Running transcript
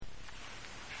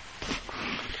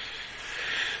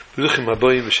Bruchim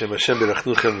haboyim b'shem Hashem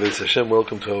berachnuchem v'ez Hashem.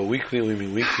 Welcome to our weekly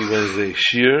Wednesday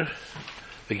shir.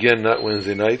 Again, not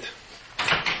Wednesday night.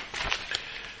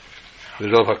 The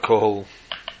Rav HaKol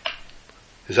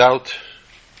is out.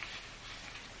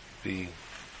 The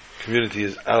community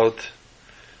is out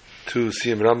to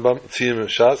Siyam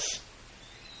Shas.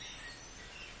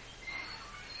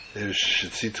 They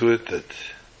should see to it that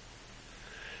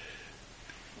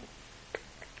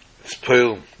it's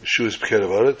Poil Shuas Pekei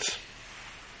Avaretz.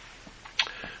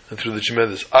 And through the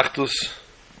tremendous Achdus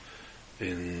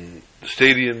in the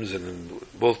stadiums and in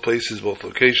both places, both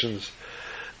locations,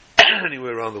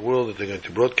 anywhere around the world that they're going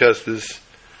to broadcast this,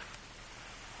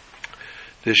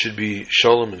 there should be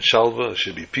Shalom and Shalva, there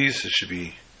should be peace, there should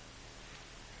be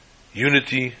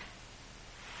unity,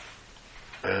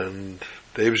 and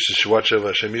the Eibusher should watch over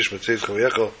Hashem Yishma Tzeis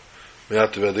Chaveyecha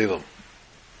Me'at V'Adilam.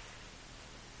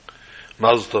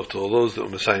 Mazel Tov to all those that were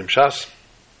Messiah Shas.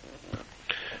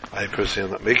 I personally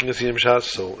am not making a Siyam Shas,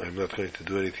 so I'm not going to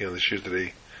do anything on the shir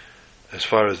today as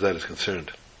far as that is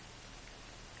concerned.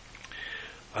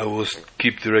 I will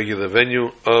keep the regular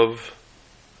venue of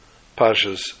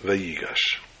Parshas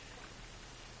Vayigash.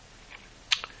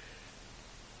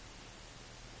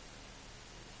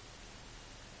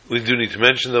 We do need to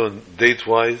mention, though,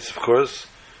 date-wise, of course,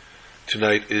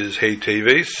 tonight is Hey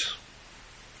Teves,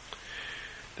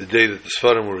 the day that the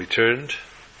Sfarim were returned.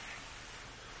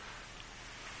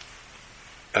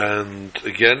 And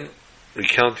again,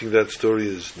 recounting that story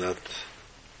is not...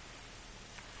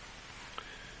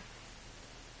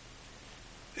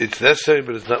 It's necessary,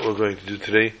 but it's not what we're going to do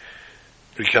today.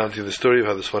 Recounting the story of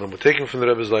how the Sfarim were taken from the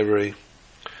Rebbe's library,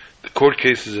 the court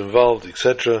cases involved,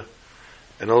 etc.,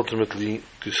 and ultimately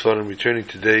the Sfarim returning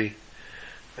today,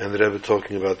 and the Rebbe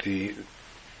talking about the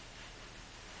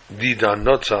Didan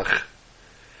Notzach,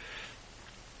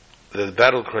 the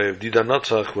battle cry of Didan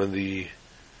Notzach, when the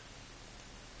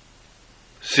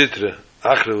Sitra,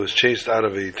 Achra, was chased out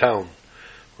of a town,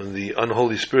 when the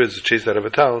unholy spirits were chased out of a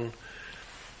town,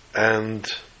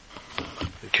 and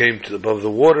it came to above the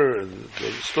water, and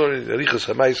the story,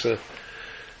 Arichas HaMaisa,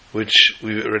 which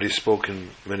we've already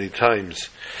spoken many times.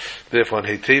 Therefore, on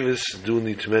Hey Teves, do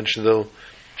need to mention, though,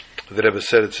 the Rebbe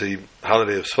said it's a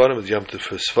holiday of Sfarim, it's Yom Tov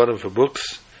for Sfarim, for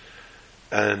books,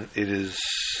 and it is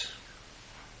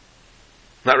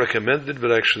not recommended,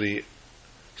 but actually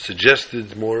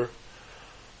suggested more,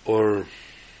 or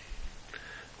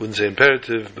wouldn't say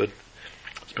imperative, but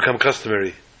it's become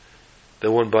customary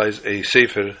that one buys a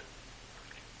sefer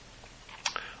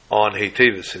on Hey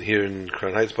Teves. And here in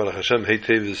Crown Heights, Baruch Hashem, Hey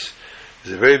Teves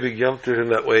is a very big Yom Tov in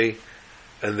that way,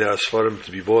 and there are Sfarim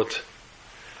to be bought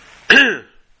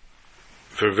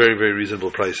for very, very reasonable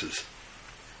prices.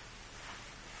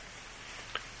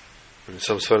 And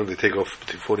some Sfarim they take off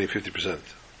between 40 and 50%.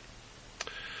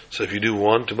 So if you do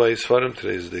want to buy Sfarim,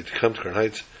 today is the day to come to Crown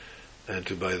Heights and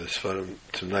to buy the Sfarim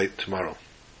tonight, tomorrow.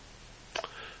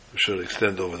 I'm sure it'll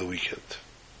extend over the weekend.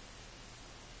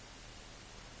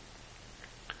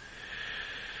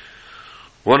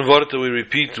 One word that we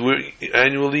repeat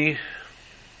annually,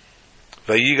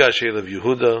 Vayigash Elav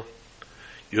Yehuda.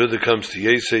 Yehuda comes to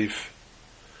Yosef.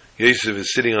 Yosef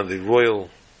is sitting on the royal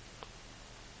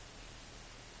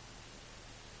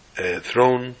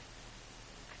throne,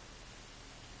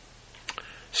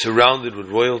 surrounded with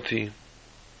royalty,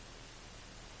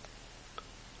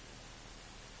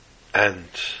 and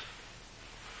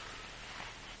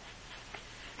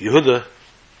Yehuda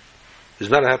is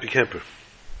not a happy camper.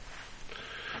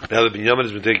 Now that Binyamin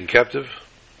has been taken captive,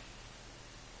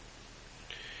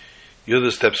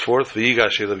 Yehuda steps forth,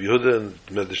 Vayigash Elav Yehuda, and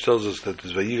the Medrash tells us that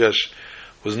this Vayigash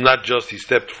was not just he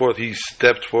stepped forth,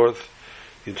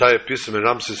 the entire Pisim and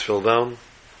Ramses fell down,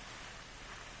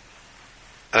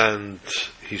 and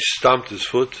he stomped his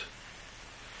foot,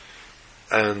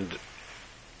 and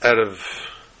out of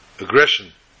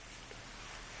aggression,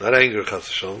 not anger, Chas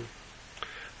V'Shalom,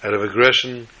 out of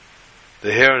aggression,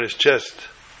 the hair on his chest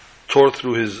tore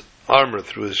through his armor,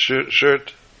 through his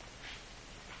shirt,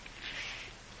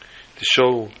 to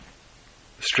show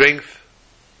strength,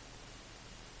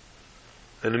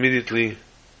 and immediately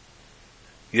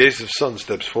Yosef's son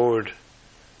steps forward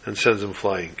and sends him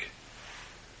flying.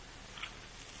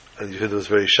 And Yehuda was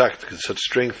very shocked because such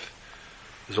strength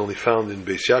is only found in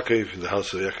Beis Yaakov, in the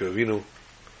house of Yaakov Avinu.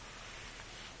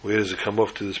 Where does it come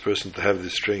off to this person to have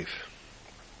this strength?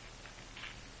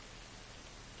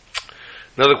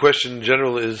 Another question in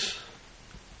general is,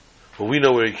 well, we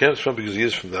know where he comes from because he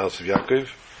is from the house of Yaakov,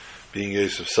 being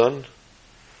Yosef's son.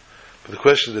 But the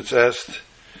question that's asked,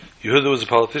 Yehuda was a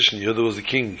politician, Yehuda was a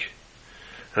king.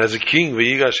 And as a king,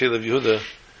 Vayigash Elav Yehuda,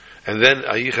 And then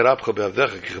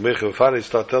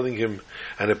start telling him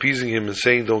and appeasing him and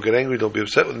saying, don't get angry, don't be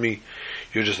upset with me,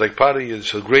 you're just like Pari, you're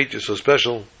so great, you're so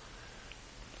special.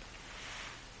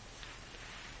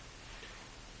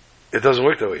 It doesn't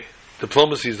work that way.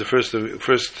 Diplomacy is the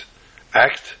first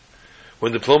act.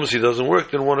 When diplomacy doesn't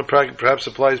work, then one perhaps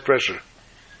applies pressure.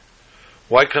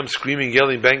 Why come screaming,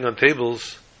 yelling, banging on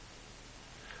tables?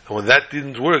 And when that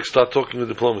didn't work, start talking with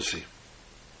diplomacy.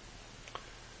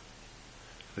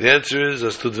 The answer is,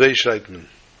 as tudvei shreiten.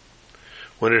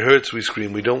 When it hurts, we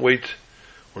scream. We don't wait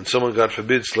when someone, God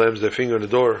forbid, slams their finger on the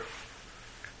door,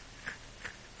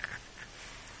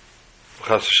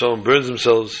 chas v'shalom, burns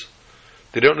themselves.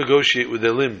 They don't negotiate with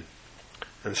their limb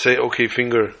and say, okay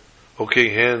finger, okay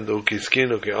hand, okay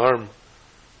skin, okay arm,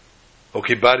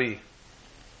 okay body.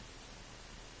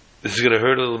 This is going to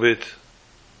hurt a little bit.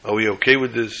 Are we okay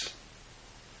with this?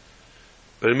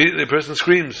 But immediately a person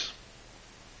screams.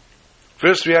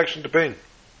 First reaction to pain.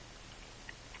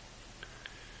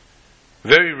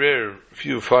 Very rare,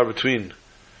 few far between,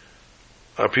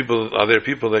 are there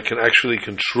people that can actually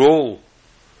control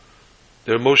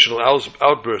their emotional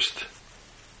outburst,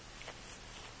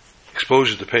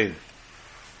 exposure to pain.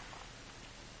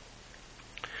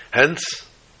 Hence,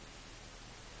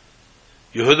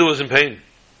 Yehuda was in pain,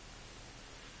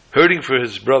 hurting for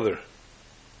his brother,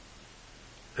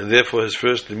 and therefore his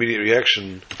first immediate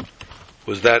reaction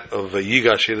was that of a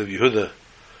Yigash of Yehuda,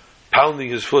 pounding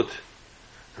his foot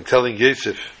and telling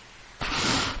Yosef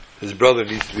his brother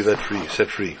needs to be set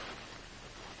free.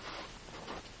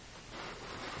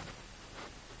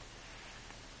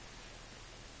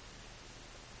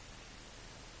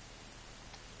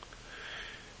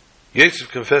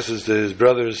 Yosef confesses to his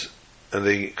brothers, and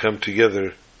they come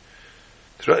together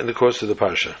throughout in the course of the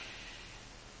parsha.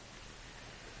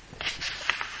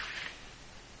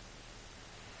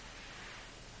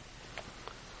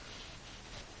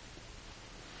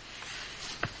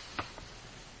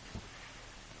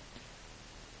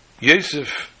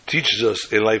 Yosef teaches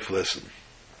us a life lesson.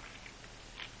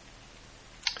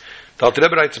 The Alter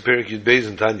Rebbe writes in Perek Yud Beis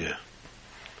in Tanya,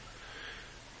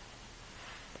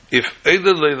 if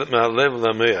Eila Leilat Ma'alev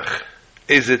Lameach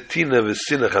is a tina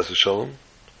v'sina chas v'shalom,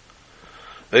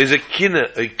 is a kina,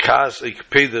 a kas, a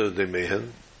kpeda de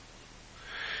mehen,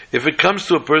 if it comes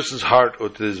to a person's heart or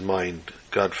to his mind,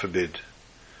 God forbid,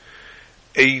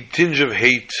 a tinge of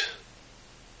hate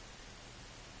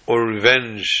or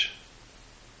revenge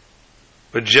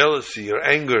or jealousy or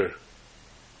anger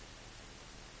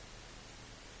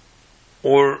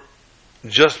or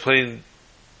just plain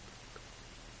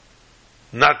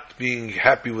not being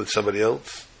happy with somebody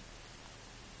else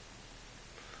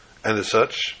and as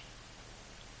such,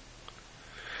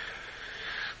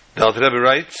 the Alter Rebbe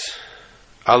writes,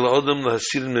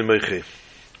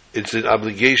 it's an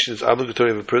obligation, it's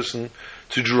obligatory of a person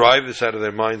to drive this out of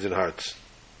their minds and hearts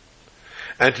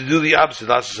and to do the opposite,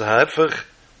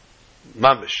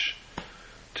 mamish,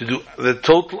 to do the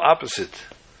total opposite,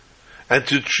 and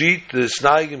to treat the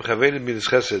snaigim chavedim b'nis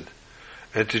chesed,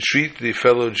 and to treat the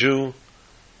fellow Jew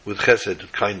with chesed,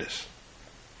 with kindness,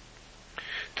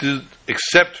 to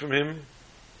accept from him,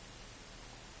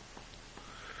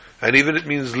 and even it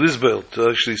means lisbel, to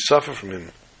actually suffer from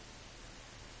him,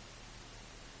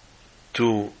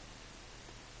 to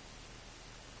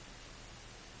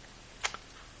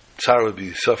tsar would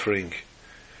be suffering.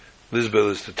 Lisbel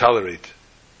is to tolerate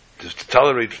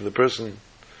from the person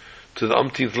to the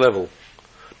umpteenth level,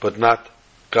 but not,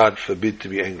 God forbid, to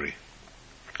be angry.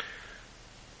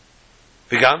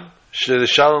 And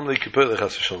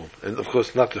of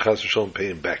course not to chas v'shalom pay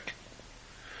him back,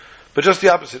 but just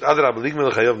the opposite.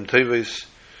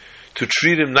 To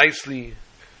treat him nicely,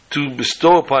 to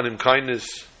bestow upon him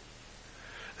kindness.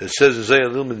 It says in Zayah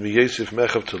Lilmid mi Yosef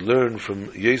Mechav, to learn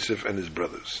from Yosef and his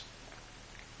brothers.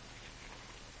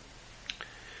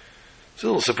 It's a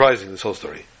little surprising, this whole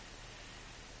story.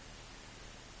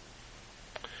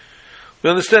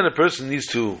 We understand a person needs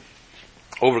to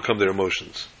overcome their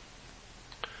emotions.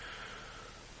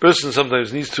 A person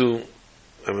sometimes needs to,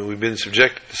 we've been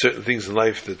subjected to certain things in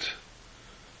life that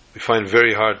we find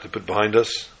very hard to put behind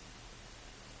us.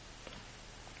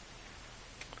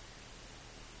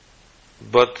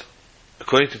 But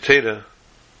according to Teda,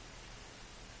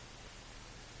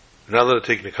 we're not allowed to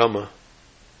take nekama,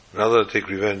 we're not allowed to take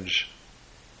revenge.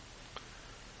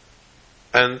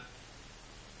 And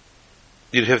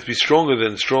you'd have to be stronger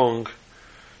than strong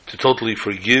to totally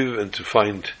forgive and to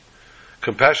find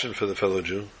compassion for the fellow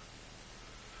Jew.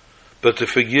 But to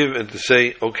forgive and to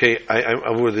say, okay, I'm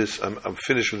over this, I'm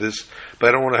finished with this, but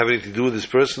I don't want to have anything to do with this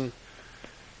person,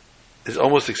 is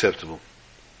almost acceptable.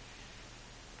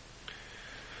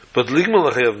 But ligmal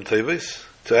l'chayavim teves,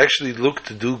 to actually look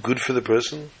to do good for the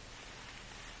person.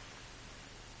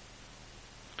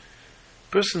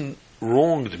 Person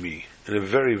wronged me in a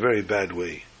very, very bad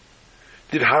way.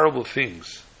 Did horrible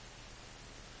things.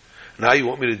 Now you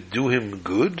want me to do him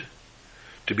good?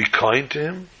 To be kind to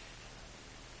him?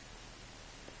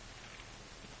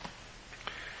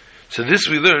 So this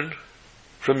we learn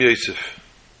from Yosef.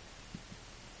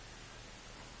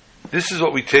 This is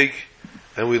what we take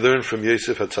and we learn from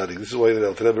Yosef HaTzadik. This is why the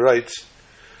Alter Rebbe writes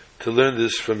to learn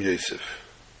this from Yosef.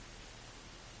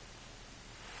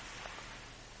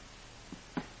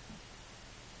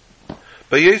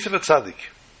 By Yosef HaTzadik,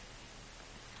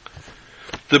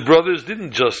 the brothers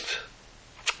didn't just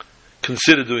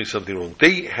consider doing something wrong.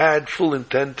 They had full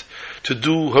intent to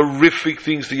do horrific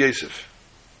things to Yosef.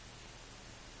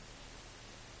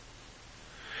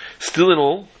 Still in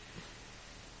all,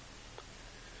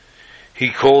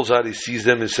 he calls out, he sees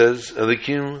them, he says,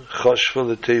 Elikim chashva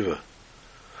l'teva,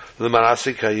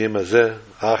 l'marasik hayem hazeh,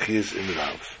 achis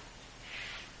imrav.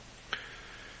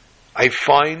 I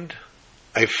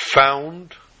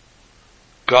found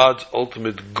God's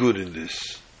ultimate good in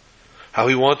this. How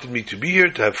he wanted me to be here,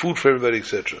 to have food for everybody,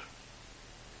 etc.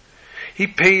 He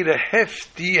paid a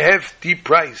hefty, hefty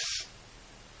price.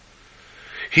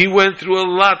 He went through a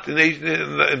lot in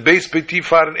Beis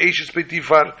Potifar and Eishes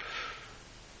Potifar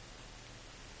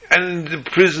and in the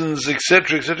prisons,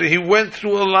 etc., etc. He went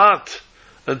through a lot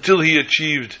until he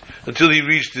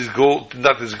reached his goal,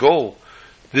 not his goal,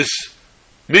 this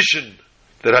mission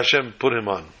that Hashem put him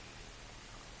on.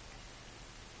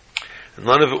 And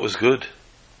none of it was good.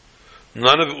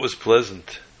 None of it was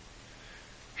pleasant.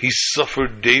 He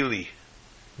suffered daily,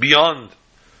 beyond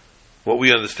what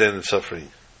we understand in suffering.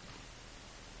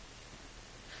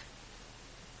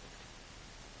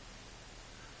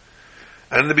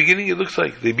 And in the beginning it looks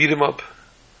like they beat him up,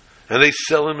 and they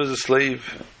sell him as a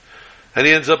slave, and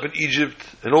he ends up in Egypt,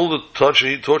 and all the torture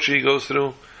he goes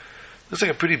through. Looks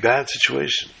like a pretty bad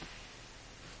situation.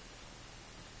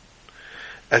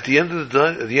 At the end of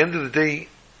the day,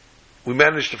 we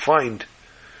managed to find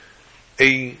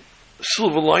a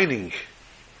silver lining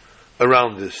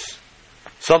around this,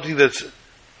 something that's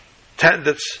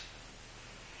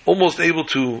almost able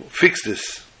to fix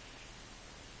this.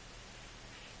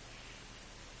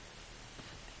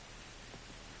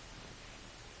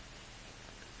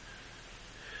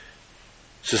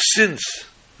 So since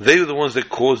they were the ones that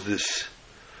caused this,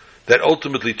 that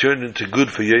ultimately turned into good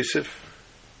for Yosef,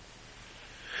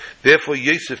 therefore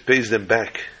Yosef pays them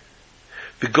back.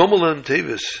 V'gomelan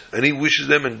tevis, and he wishes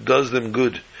them and does them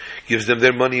good, gives them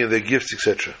their money and their gifts,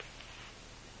 etc.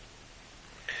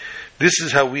 This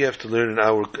is how we have to learn in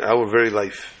our very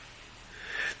life.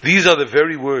 These are the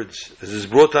very words, as is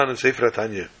brought down in Sefer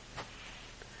HaTanya.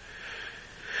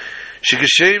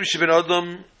 Shekashem sheben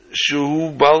adam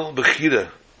shehu bal bechira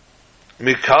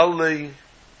mikalei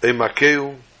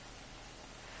makeu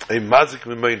mazik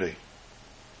mimaynei.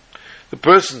 The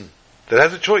person that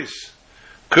has a choice,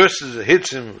 curses,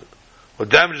 hits him, or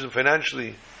damages him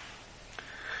financially,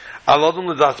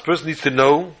 the person needs to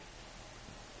know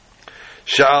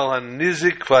Sha'al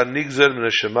hanizik kvar nigzer min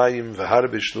hashamayim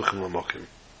v'harbe shluchim lamokim.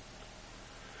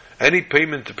 Any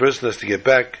payment the person has to get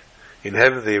back, in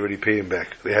heaven they already pay him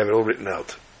back. They have it all written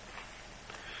out.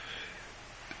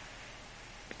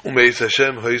 Umeis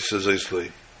Hashem hoysa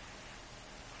zoisloi.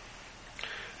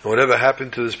 And whatever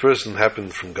happened to this person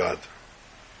happened from God.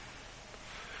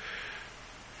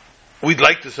 We'd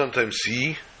like to sometimes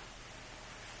see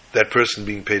that person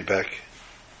being paid back.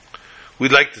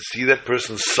 We'd like to see that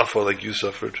person suffer like you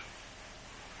suffered.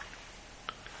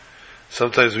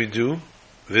 Sometimes we do,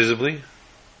 visibly.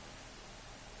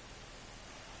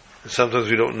 And sometimes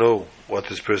we don't know what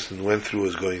this person went through or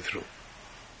is going through.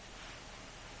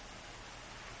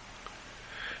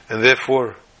 And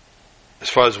therefore, as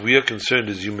far as we are concerned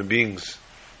as human beings,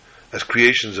 as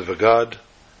creations of a God,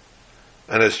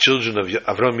 and as children of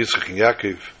Avraham, Yitzchak, and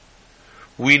Yaakov,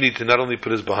 we need to not only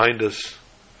put this behind us,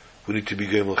 we need to be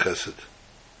Goyim Chesed.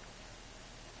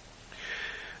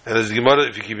 And as the Gemara,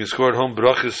 if you keep score at home,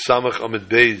 Brachas Samach Amid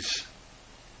Beis,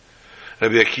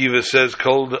 Rabbi Akiva says,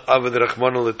 Kol Avad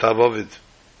Rachmana L'Tav Ovid.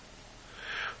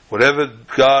 Whatever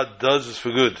God does is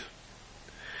for good.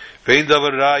 Vein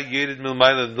Davar Ra Yerid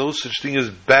Milmayla. No such thing as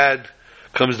bad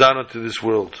comes down onto this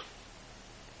world.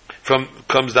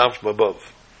 Comes down from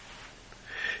above.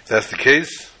 If that's the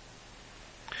case,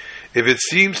 if it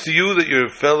seems to you that your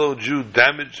fellow Jew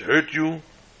damaged, hurt you,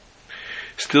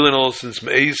 still in all, since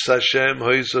Me'ez Hashem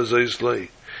Hoysa Zoisloi,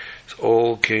 it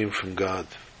all came from God.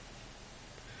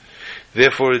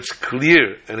 Therefore it's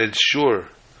clear and it's sure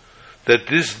that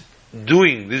this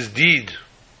deed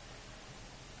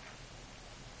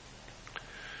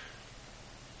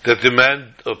that the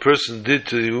man or person did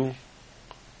to you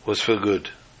was for good.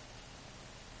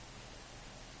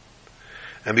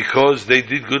 And because they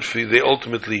did good for you, they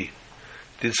ultimately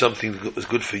did something that was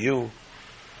good for you,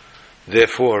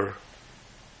 therefore,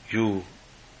 you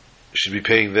should be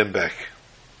paying them back.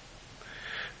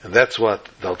 And that's what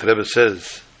the Alter Rebbe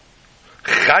says,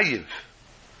 chayiv,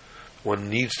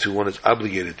 one is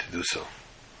obligated to do so.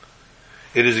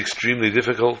 It is extremely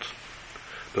difficult,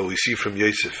 but we see from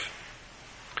Yosef,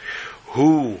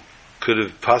 who could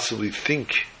have possibly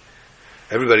think,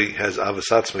 everybody has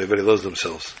avos atzma, everybody loves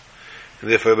themselves, and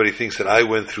therefore everybody thinks that I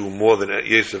went through more than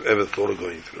Yosef ever thought of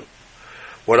going through.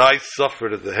 What I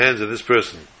suffered at the hands of this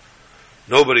person,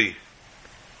 nobody,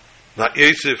 not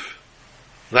Yosef,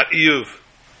 not Iyuv,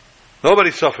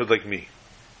 nobody suffered like me.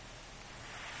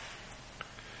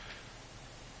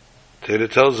 Torah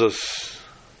tells us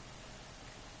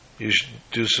you should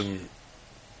do some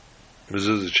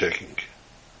mezuzah checking.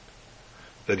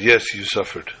 That yes, you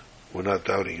suffered. We're not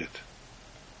doubting it.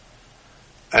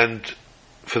 And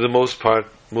for the most part,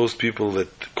 most people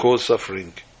that cause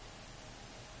suffering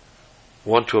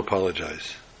want to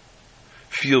apologize,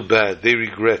 feel bad, they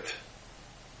regret.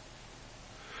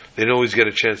 They don't always get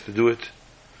a chance to do it,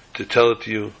 to tell it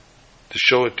to you, to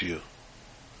show it to you.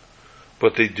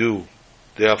 But they do.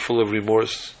 They are full of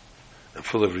remorse and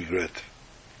full of regret.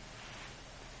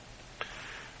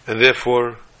 And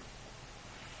therefore,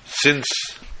 since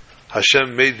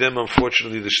Hashem made them,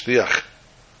 unfortunately, the shliach,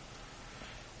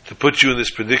 to put you in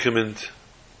this predicament,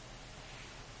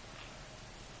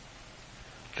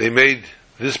 they made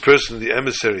this person the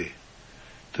emissary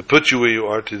to put you where you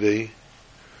are today.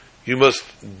 You must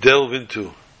delve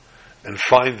into and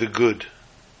find the good.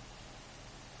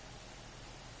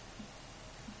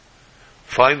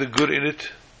 Find the good in it,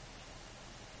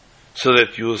 so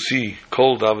that you will see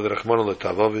Kol David Rachmana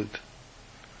L'Tavavid,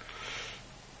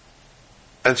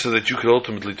 and so that you could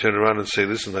ultimately turn around and say,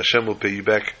 listen, Hashem will pay you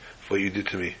back for what you did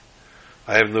to me.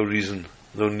 I have no reason,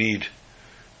 no need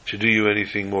to do you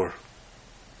anything more.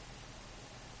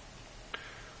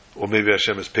 Or maybe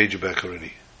Hashem has paid you back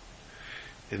already.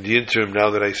 In the interim,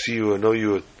 now that I see you, I know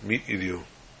you, or meet with you,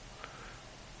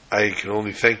 I can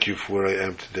only thank you for where I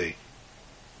am today.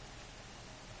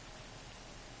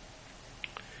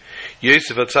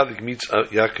 Yosef HaTzadik meets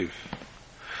Yaakov.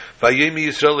 Vayemi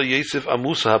Yisrael Yosef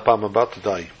Amusa Hapam, about to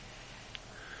die.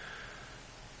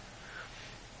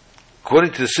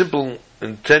 According to the simple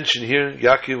intention here,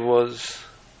 Yaakov was,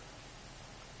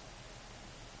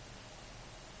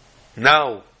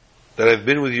 now that I've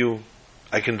been with you,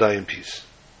 I can die in peace.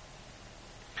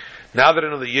 Now that I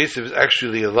know that Yosef is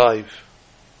actually alive,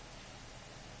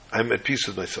 I'm at peace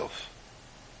with myself.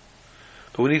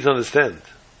 But we need to understand,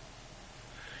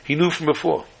 he knew from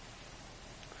before.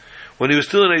 When he was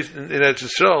still in Eretz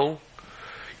Yisrael,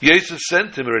 Yosef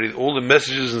sent him already all the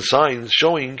messages and signs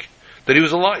showing that he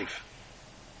was alive.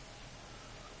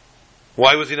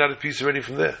 Why was he not at peace already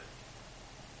from there?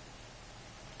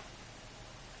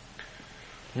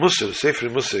 Musa, the Sefer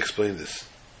Musa explained this.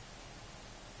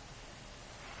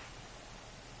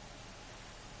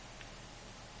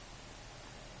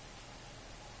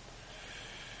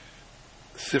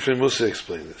 Sefer Musa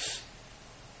explained this.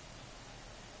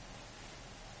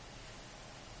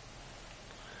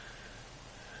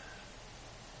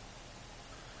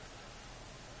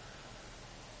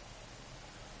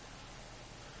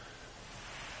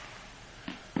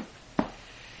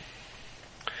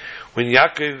 When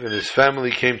Yaakov and his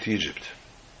family came to Egypt,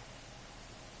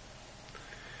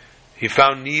 he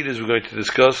found need, as we're going to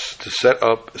discuss, to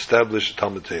establish a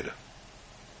Talmud Torah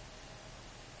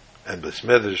and Bais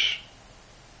Medrash.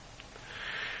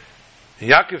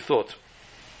 And Yaakov thought,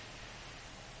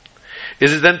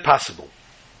 is it then possible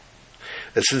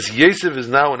that since Yosef is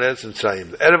now in Eretz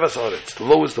Mitzrayim, the Erevas Aretz, the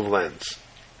lowest of lands,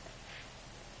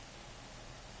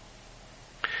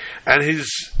 and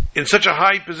he's in such a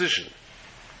high position,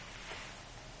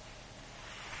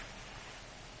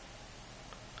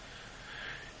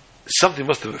 something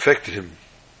must have affected him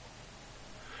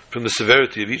from the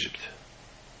severity of Egypt,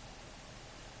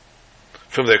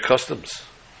 from their customs,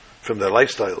 from their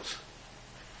lifestyles.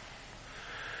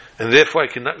 And therefore I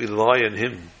cannot rely on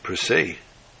him per se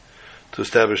to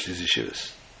establish these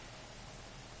yeshivas.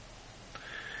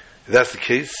 If that's the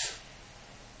case,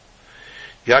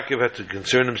 Yaakov had to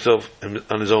concern himself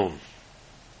on his own.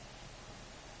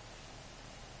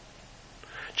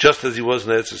 Just as he was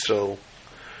in Eretz Yisrael,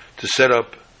 to set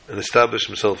up and establish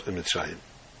himself in Mitzrayim.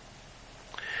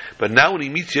 But now when he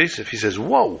meets Yosef, he says,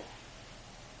 whoa!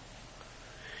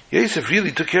 Yosef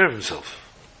really took care of himself.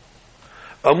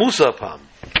 Amusa apam.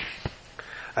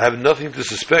 I have nothing to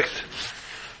suspect,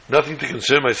 nothing to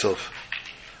concern myself,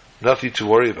 nothing to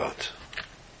worry about.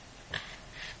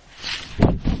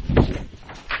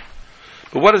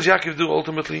 But what does Yaakov do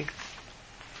ultimately?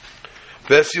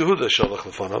 Ves Yehuda shalach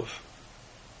lefanav.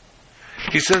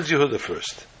 He sends Yehuda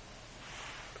first.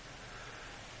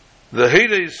 The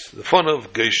Hades, the fun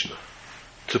of Geishna,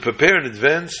 to prepare in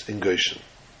advance in Goshen.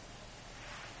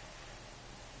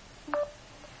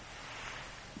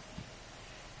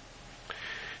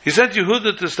 He sent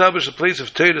Yehuda to establish a place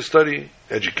of Torah study,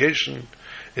 education,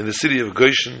 in the city of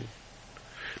Goshen,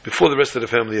 before the rest of the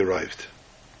family arrived.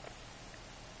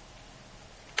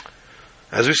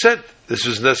 As we said, this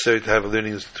was necessary to have a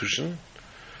learning institution,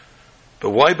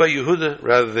 but why by Yehuda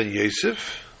rather than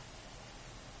Yosef?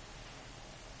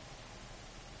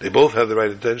 They both have the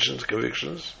right intentions,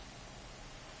 convictions.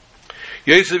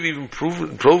 Yosef even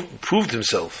proved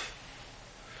himself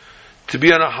to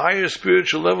be on a higher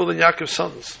spiritual level than Yaakov's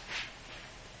sons.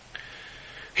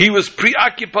 He was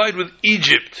preoccupied with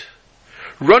Egypt,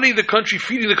 running the country,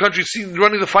 feeding the country,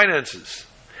 running the finances.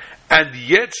 And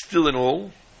yet, still in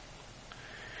all,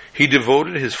 he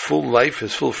devoted his full life,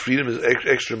 his full freedom, his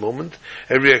extra moment,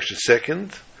 every extra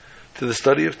second, to the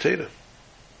study of Torah.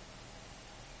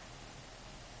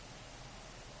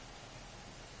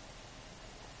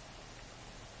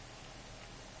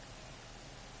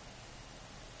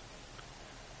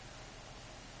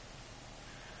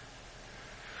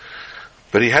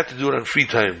 But he had to do it on free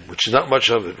time, which not much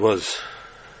of it was,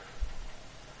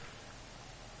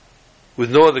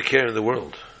 with no other care in the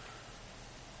world.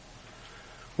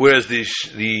 Whereas the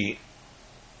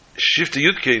Shifta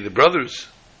Yudke, the brothers,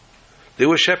 they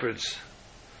were shepherds.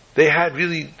 They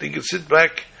could sit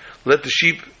back, let the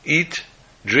sheep eat,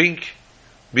 drink,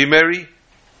 be merry,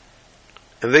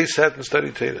 and they sat and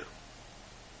studied Torah.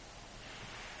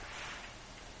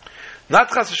 Not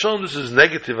Chas v'Shalom, this is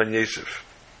negative on Yosef,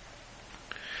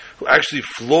 who actually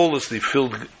flawlessly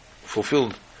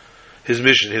fulfilled his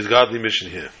mission, his godly mission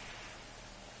here.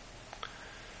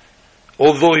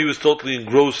 Although he was totally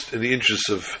engrossed in the interests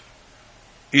of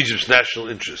Egypt's national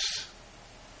interests,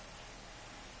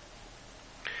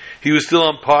 he was still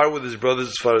on par with his brothers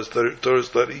as far as Torah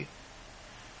study.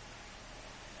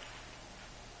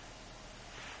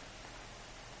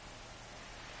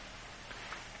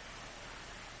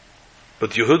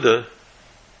 But Yehuda,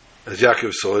 as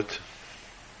Yaakov saw it,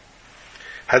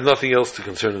 had nothing else to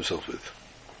concern himself with.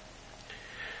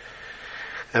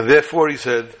 And therefore he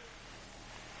said,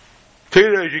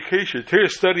 Torah education, Torah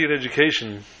study and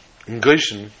education in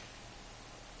Goshen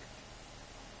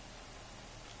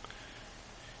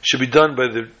should be done by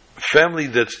the family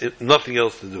that's nothing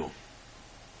else to do.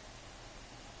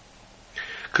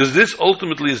 Because this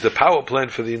ultimately is the power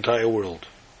plant for the entire world.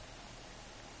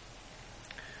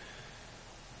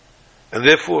 And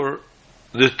therefore,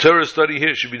 the Torah study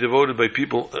here should be devoted by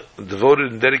people,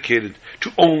 devoted and dedicated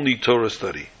to only Torah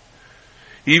study.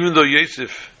 Even though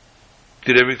Yosef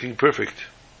did everything perfect.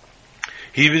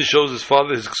 He even shows his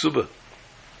father his ksuba,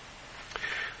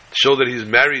 to show that he's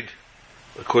married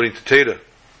according to Torah.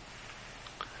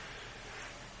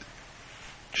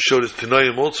 Showed his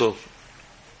Tanayim also,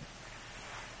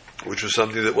 which was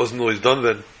something that wasn't always done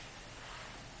then.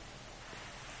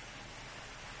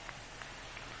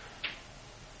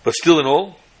 But still in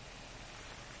all,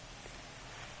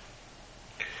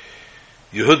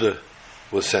 Yehuda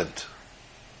was sent.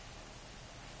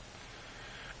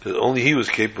 Because only he was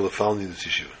capable of founding this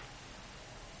yeshiva.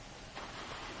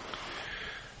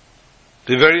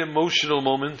 The very emotional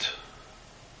moment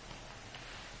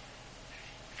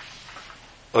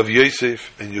of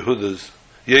Yosef and Yehuda's,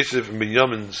 Yosef and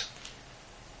Binyamin's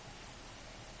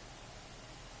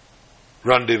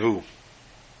rendezvous.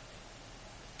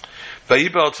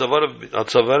 Vayiba al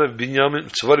tzavarav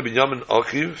Binyamin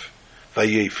achiv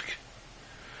vayevk.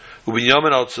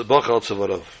 Ubinyamin al tzabach al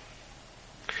tzavarav.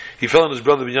 He fell on his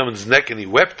brother Binyamin's neck and he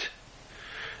wept,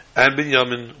 and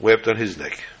Binyamin wept on his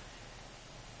neck.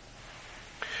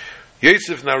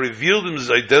 Yosef now revealed his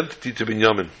identity to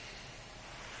Binyamin.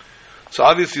 So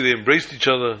obviously they embraced each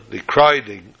other, they cried,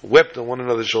 they wept on one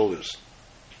another's shoulders.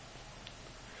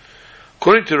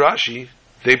 According to Rashi,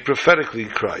 they prophetically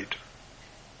cried.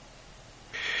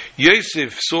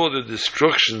 Yosef saw the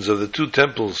destructions of the two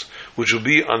temples which will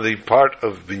be on the part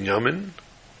of Binyamin,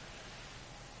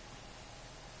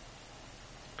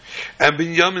 and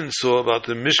Binyamin saw about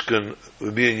the Mishkan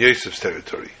would be in Yosef's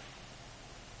territory,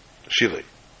 Shilei.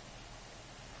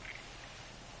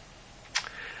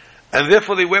 And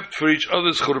therefore they wept for each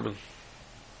other's churban.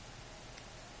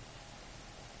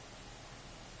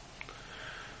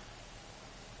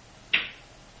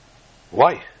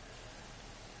 Why?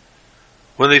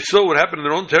 When they saw what happened in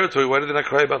their own territory, why did they not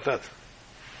cry about that?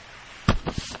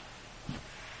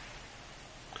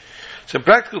 So in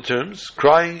practical terms,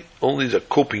 crying only is a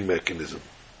coping mechanism.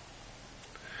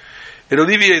 It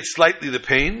alleviates slightly the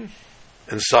pain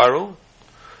and sorrow,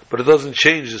 but it doesn't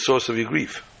change the source of your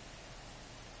grief.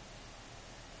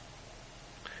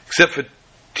 Except for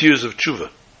tears of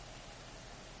tshuva,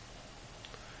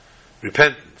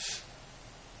 repentance,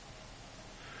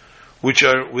 which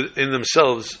are within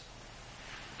themselves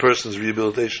person's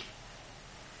rehabilitation.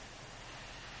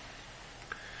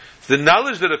 The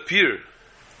knowledge that appear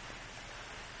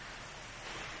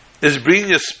is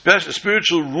bringing a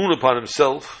spiritual ruin upon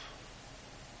himself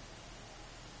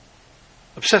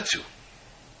upsets you.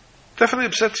 Definitely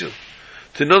upsets you.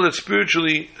 To know that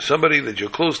spiritually somebody that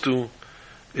you're close to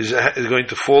is going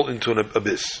to fall into an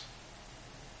abyss.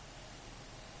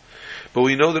 But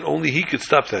we know that only He could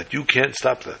stop that. You can't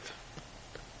stop that.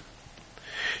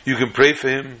 You can pray for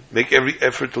him, make every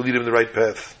effort to lead him in the right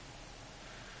path.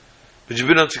 But you've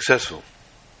been unsuccessful.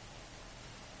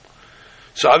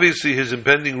 So obviously his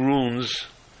impending ruins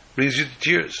brings you to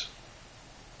tears.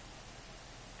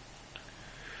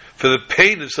 For the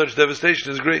pain of such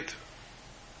devastation is great.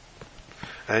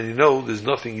 And you know there's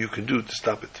nothing you can do to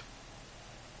stop it.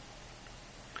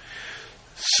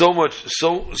 So much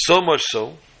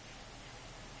so,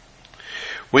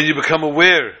 when you become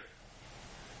aware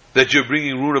that you're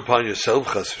bringing ruin upon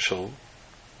yourself, chas v'shalom,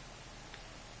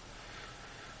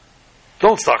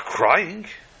 don't start crying.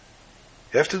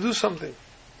 You have to do something.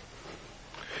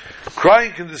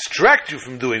 Crying can distract you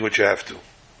from doing what you have to.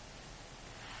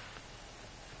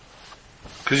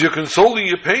 Because you're consoling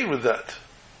your pain with that.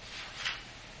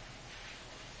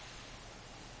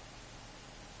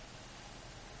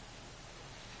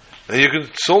 And you're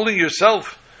consoling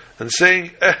yourself and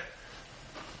saying,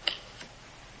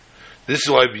 this is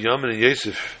why Binyamin and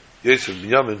Yosef and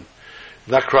Binyamin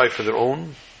not cry for their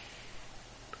own,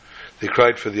 they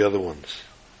cried for the other ones.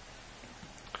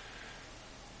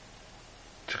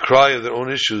 To cry of their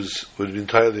own issues would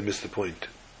entirely miss the point.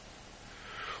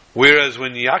 Whereas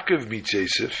when Yaakov meets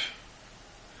Yosef,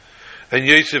 and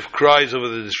Yosef cries over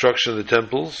the destruction of the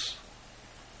temples,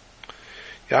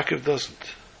 Yaakov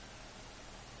doesn't.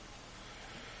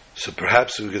 So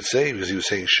perhaps we could say, because he was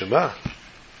saying Shema,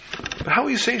 but how are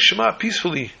you saying Shema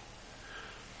peacefully?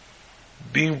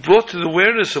 Being brought to the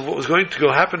awareness of what was going to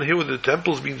go happen here with the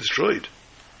temples being destroyed.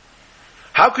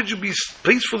 How could you be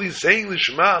peacefully saying the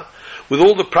Shema with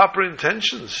all the proper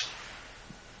intentions?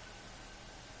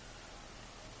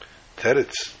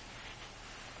 Teretz.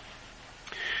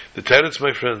 The teretz,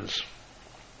 my friends,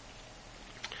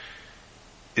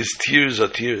 is tears are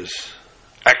tears.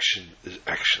 Action is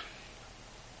action.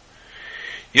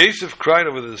 Yosef cried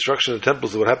over the destruction of the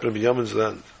temples, of what happened in Binyamin's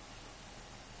land.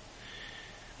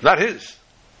 Not his.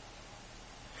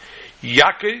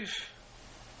 Yaakov,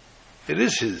 it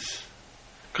is his.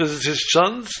 Because it's his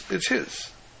sons, it's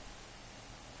his.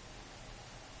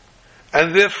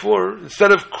 And therefore,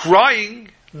 instead of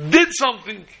crying, did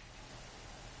something.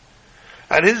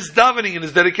 And his davening and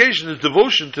his dedication, his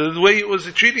devotion to the way he was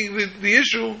treating the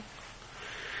issue,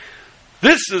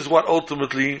 this is what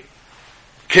ultimately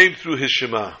came through his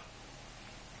Shema.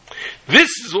 This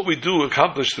is what we do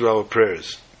accomplish through our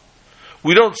prayers.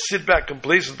 We don't sit back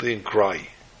complacently and cry.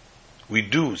 We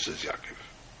do, says Yaakov.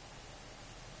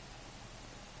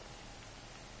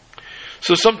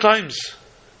 So sometimes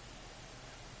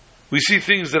we see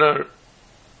things that are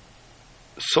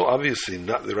so obviously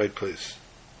not in the right place.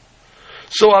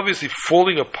 So obviously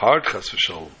falling apart, chas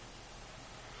v'shalom.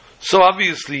 So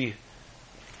obviously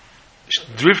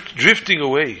drifting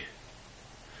away.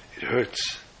 It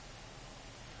hurts.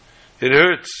 It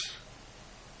hurts.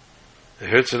 It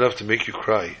hurts enough to make you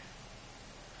cry.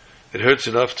 It hurts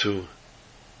enough to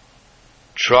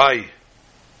try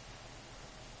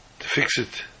to fix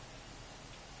it,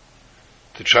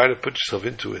 to try to put yourself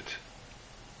into it.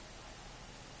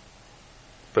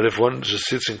 But if one just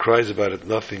sits and cries about it,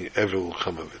 nothing ever will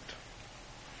come of it.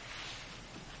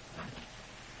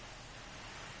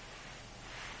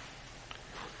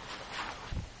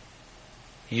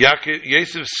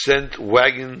 Yosef sent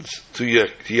wagons to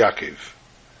Yaakov.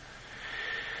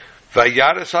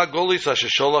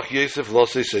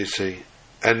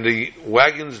 And the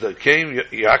wagons that came,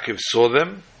 Yaakov saw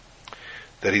them,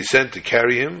 that he sent to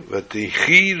carry him.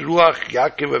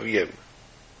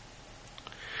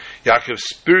 Yaakov's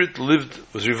spirit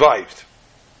was revived.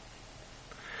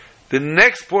 The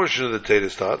next portion of the Torah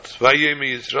starts,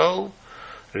 Vayemi Yisrael,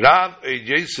 Rav et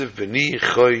Yosef b'ni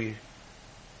choy.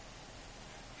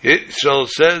 Yisrael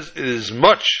says, it is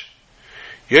much.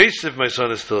 Yosef, my son,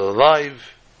 is still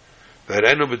alive.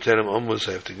 Verenu b'terem amos,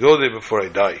 I have to go there before I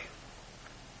die.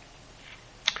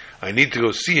 I need to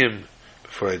go see him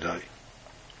before I die.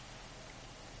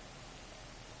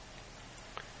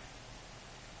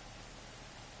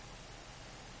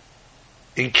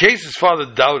 In case his father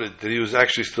doubted that he was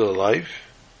actually still alive,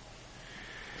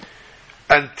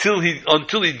 until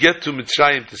he'd get to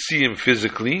Mitzrayim to see him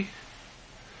physically.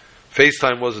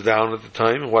 FaceTime was down at the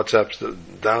time, WhatsApp's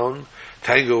down,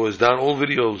 Tango was down, all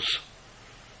videos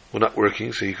were not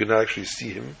working, so you could not actually see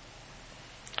him.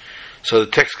 So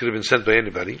the text could have been sent by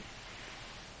anybody.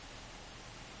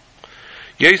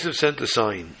 Yosef sent a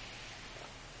sign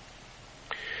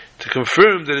to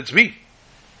confirm that it's me.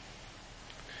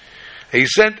 He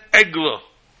sent Egla.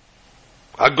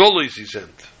 Agolos he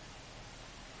sent.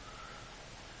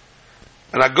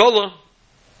 An Agola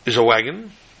is a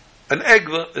wagon, an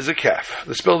Egla is a calf.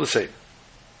 They spell the same.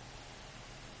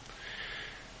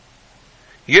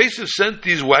 Yosef sent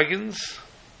these wagons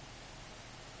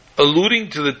alluding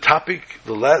to the topic,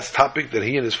 the last topic that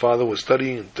he and his father were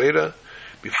studying in Torah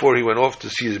before he went off to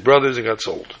see his brothers and got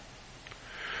sold,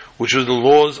 which was the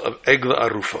laws of Egla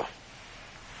Arufa.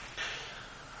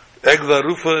 Egla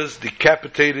Arufa is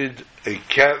decapitated, the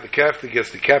calf that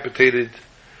gets decapitated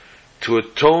to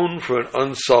atone for an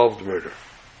unsolved murder.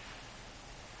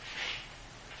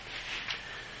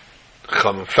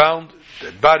 Chachamim found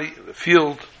dead body in the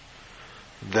field.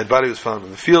 The dead body was found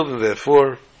in the field, and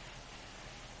therefore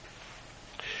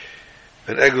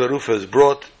an Egla Arufa is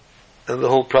brought, and the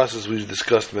whole process we've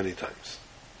discussed many times.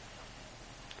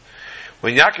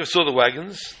 When Yaakov saw the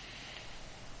wagons,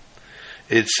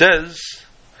 it says,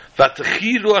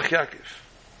 "V'atachi ruach Yaakov."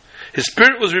 His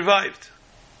spirit was revived.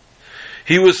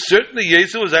 He was certain that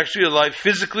Yosef was actually alive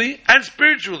physically and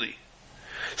spiritually,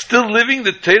 still living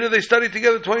the Torah they studied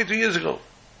together 22 years ago.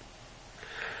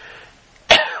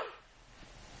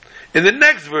 In the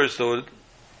next verse, though,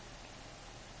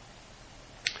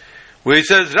 where he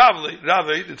says,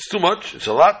 Rave, it's too much, it's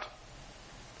a lot.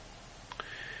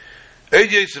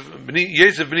 Yosef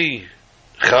b'ni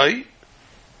Chai,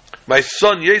 my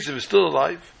son Yosef is still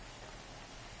alive.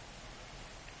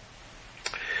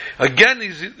 Again,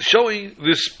 he's showing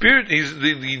the spirit,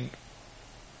 the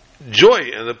joy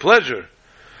and the pleasure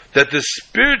that the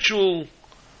spiritual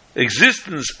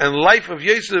existence and life of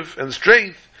Yosef and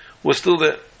strength was still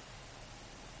there.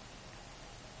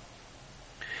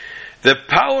 The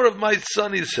power of my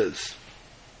son, he says,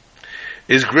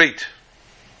 is great.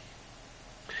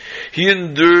 He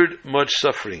endured much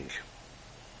suffering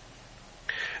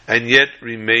and yet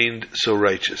remained so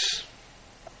righteous.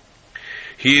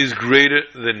 He is greater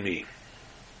than me,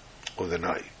 or than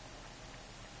I.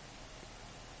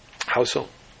 How so?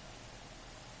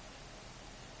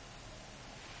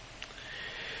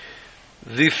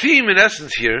 The theme, in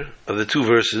essence, here of the two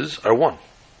verses are one,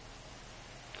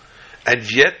 and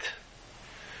yet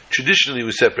traditionally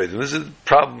we separate them. This is a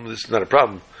problem. This is not a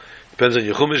problem. Depends on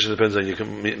your chumash. It depends on your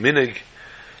minig.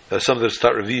 There's some that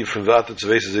start reviewing from V'atat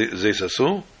Tzveis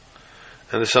Zeisasu, and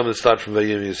there's some that start from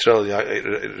Vayim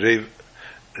Yisrael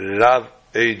Rav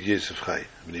Eid Yosef Chai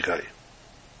B'ni Chai.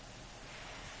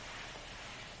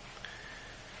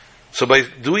 So by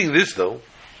doing this, though,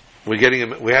 we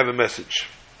have a message.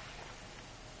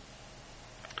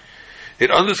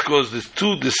 It underscores these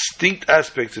two distinct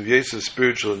aspects of Yosef's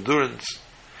spiritual endurance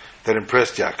that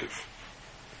impressed Yaakov.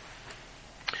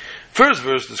 First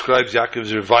verse describes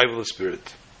Yaakov's revival of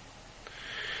spirit.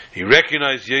 He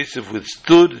recognized Yosef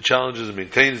withstood the challenges and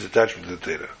maintained his attachment to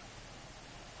the Torah.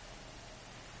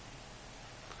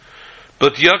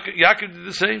 But Yaakov did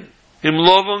the same. Im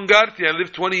Lavan Garti, I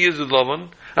lived 20 years with Lavan.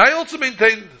 I also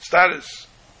maintained status.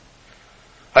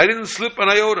 I didn't slip an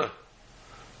iota.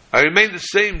 I remained the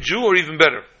same Jew, or even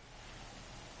better.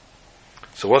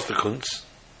 So what's the kunz?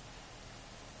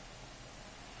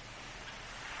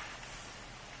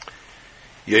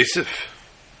 Yosef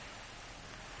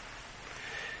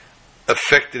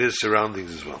affected his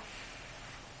surroundings as well.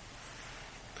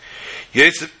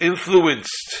 Yosef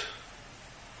influenced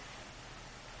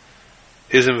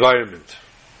his environment.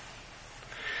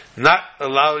 Not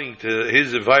allowing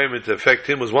his environment to affect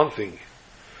him was one thing,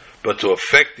 but to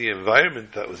affect the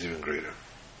environment, that was even greater.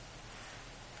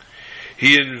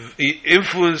 He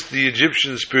influenced the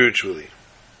Egyptians spiritually.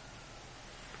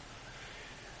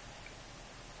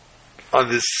 On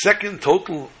this second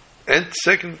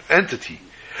entity,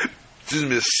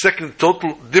 the second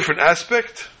total different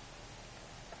aspect,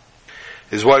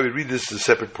 is why we read this as a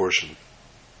separate portion.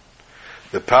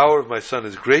 The power of my son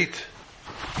is great,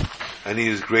 and he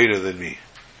is greater than me.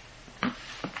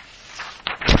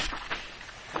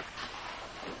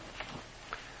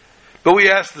 But we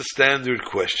ask the standard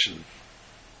question.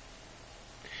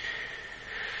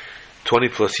 20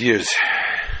 plus years,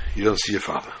 you don't see your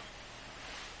father.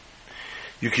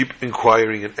 You keep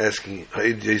inquiring and asking,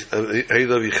 is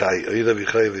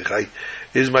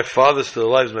my father still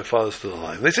alive? Is my father still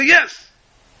alive? And they say yes.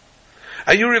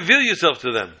 And you reveal yourself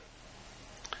to them.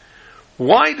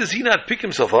 Why does he not pick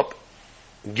himself up,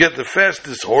 get the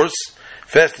fastest horse,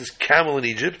 fastest camel in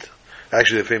Egypt?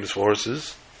 Actually, they're famous for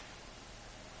horses.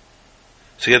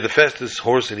 So he had the fastest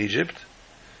horse in Egypt,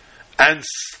 and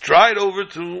stride over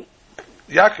to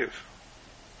Yaakov.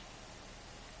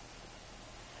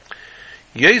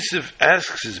 Yosef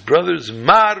asks his brothers,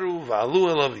 Maru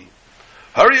v'alu elavi.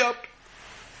 Hurry up.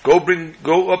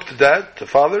 Go up to dad, to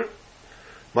father,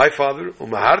 my father,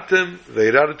 umahartem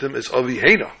ve'irartem es avi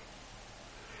heina.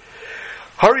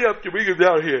 Hurry up to bring him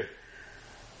down here.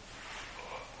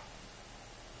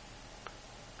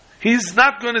 He's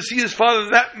not going to see his father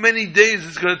that many days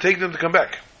it's going to take them to come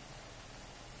back.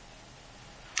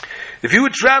 If he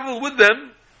would travel with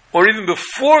them, or even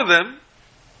before them,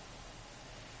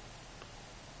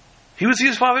 he would see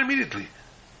his father immediately.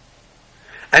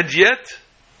 And yet,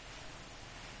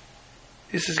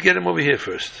 he says, get him over here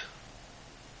first.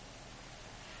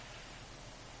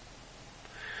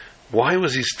 Why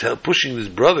was he pushing his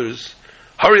brothers,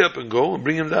 hurry up and go and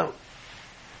bring him down?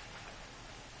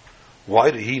 Why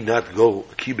did he not go,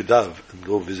 Kibbadav, and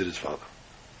go visit his father?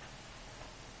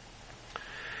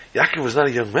 Yaakov was not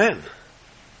a young man.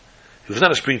 He was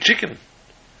not a spring chicken.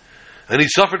 And he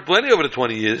suffered plenty over the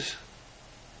 20 years,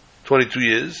 22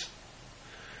 years,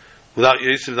 without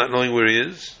Yosef not knowing where he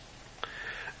is.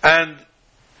 And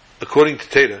according to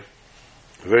Teda,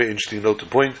 a very interesting note to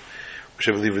point, which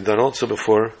I believe we've done also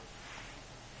before,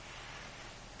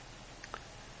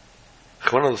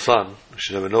 Chwan al-San, we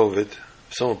should never know of it,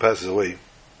 if someone passes away,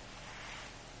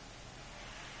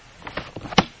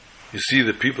 you see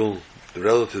the people, the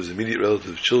relatives, immediate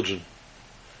relatives, children,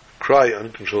 cry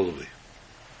uncontrollably.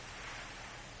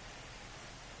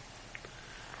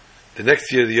 The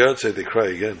next year, the yahrzeit, they cry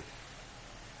again.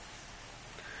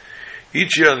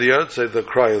 Each year on the yahrzeit, they'll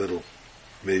cry a little,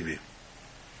 maybe.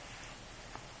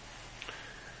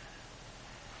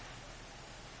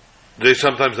 They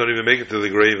sometimes don't even make it to the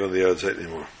grave on the yahrzeit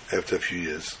anymore, after a few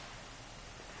years.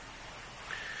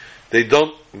 They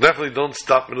definitely don't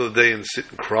stop middle of the day and sit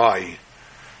and cry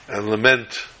and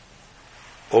lament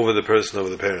over the person, over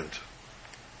the parent.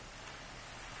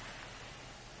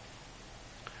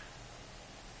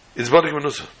 It's Badik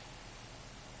Manusa.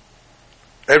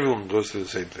 Everyone goes through the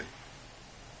same thing.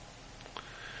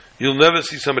 You'll never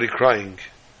see somebody crying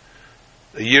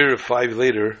a year or 5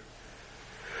 later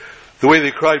the way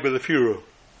they cried by the funeral.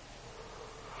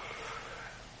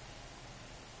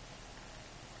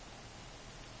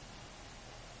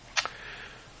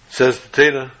 Says the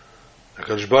Teda,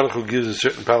 HaKadosh Baruch Hu gives a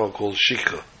certain power called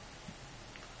shikha,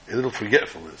 a little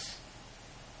forgetfulness.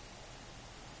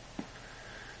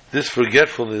 This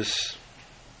forgetfulness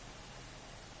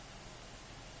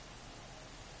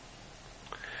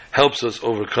helps us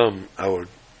overcome our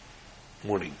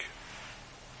mourning.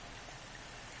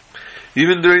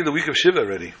 Even during the week of Shiva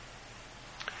already,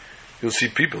 you'll see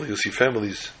people, you'll see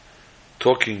families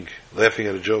talking, laughing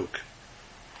at a joke.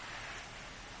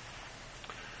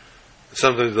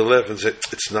 Sometimes they'll laugh and say,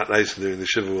 it's not nice during the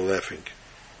Shiva we're laughing.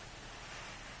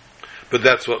 But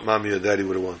that's what mommy or daddy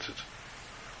would have wanted.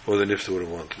 Or the nifta would have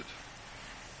wanted.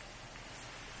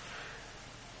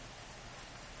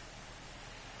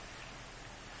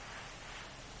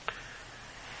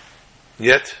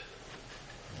 Yet,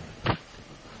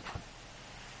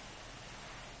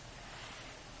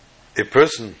 a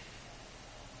person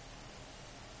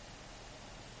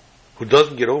who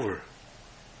doesn't get over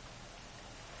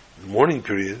the mourning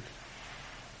period,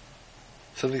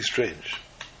 something strange.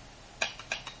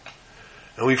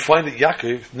 And we find that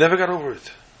Yaakov never got over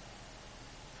it.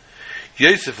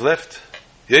 Yosef left.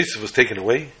 Yosef was taken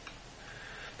away.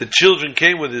 The children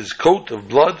came with his coat of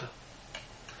blood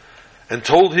and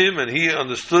told him, and he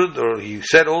understood, or he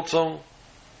said also,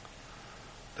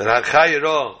 that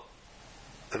Hachayirah,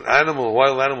 an animal, a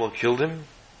wild animal, killed him.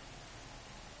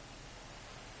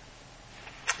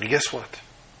 And guess what?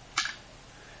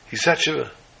 He sat Shiva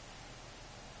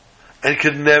and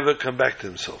could never come back to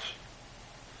himself.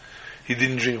 He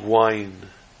didn't drink wine.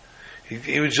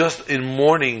 He was just in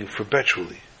mourning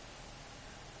perpetually.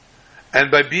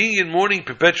 And by being in mourning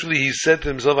perpetually, he said to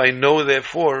himself, I know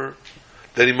therefore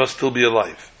that he must still be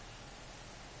alive.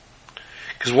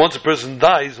 Because once a person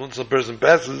dies, once a person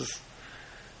passes,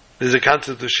 there's a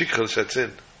concept of shikha that sets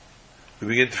in. We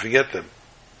begin to forget them.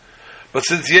 But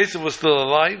since Yosef was still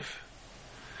alive,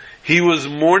 he was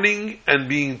mourning and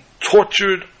being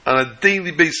tortured on a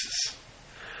daily basis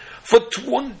For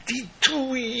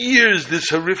 22 years, this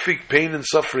horrific pain and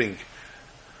suffering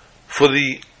for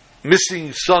the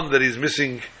missing son that he's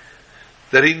missing,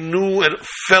 that he knew and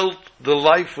felt the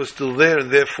life was still there,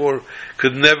 and therefore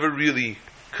could never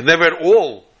at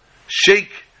all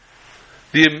shake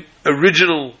the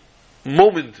original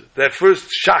moment, that first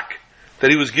shock that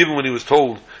he was given when he was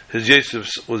told his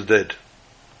Yosef was dead.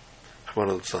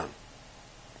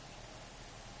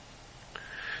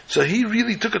 So he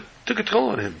really took a toll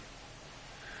on him.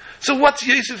 So what's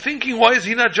Yosef thinking? Why is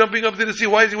he not jumping up there to see?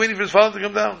 Why is he waiting for his father to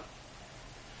come down?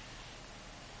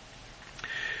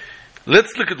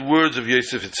 Let's look at the words of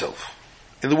Yosef itself.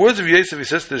 In the words of Yosef, he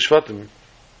says to the Shvatim,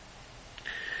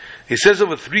 he says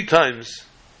over 3 times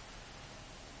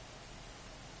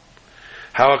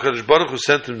how HaKadosh Baruch Hu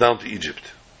sent him down to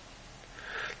Egypt.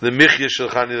 L'michya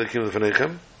shalchani Elokim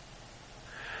lefnechem,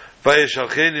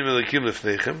 vayeshalcheni Elokim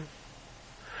lefnechem,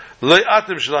 lo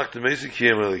atem shalachtem eisi ki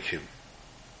em Elokim.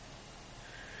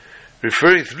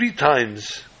 Referring 3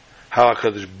 times how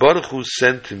HaKadosh Baruch Hu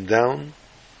sent him down.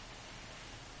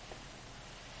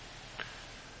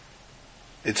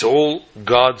 It's all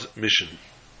God's mission.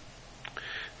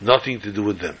 Nothing to do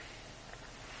with them.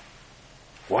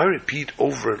 Why repeat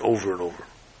over and over and over?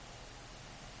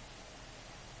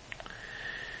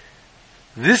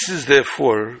 This is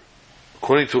therefore,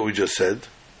 according to what we just said,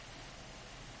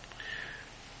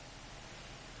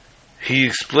 he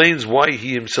explains why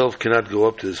he himself cannot go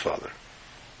up to his father.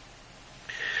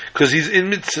 Because he's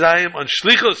in Mitzrayim on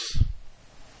Shlichus.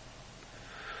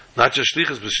 Not just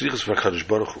Shlichus, but Shlichus for HaKadosh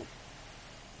Baruch Hu.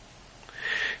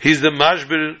 He's the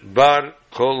Mashbir Bar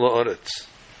Kol La'aretz.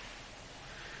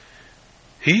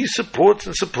 He supports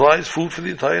and supplies food for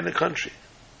the entire country.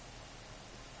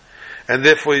 And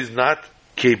therefore he's not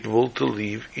capable to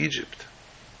leave Egypt.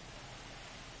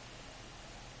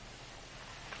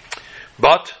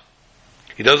 But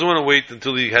he doesn't want to wait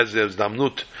until he has his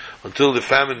damnut, until the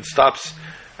famine stops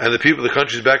and the people of the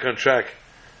country is back on track,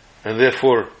 and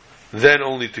therefore then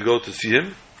only to go to see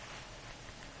him.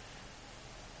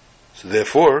 So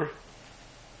therefore,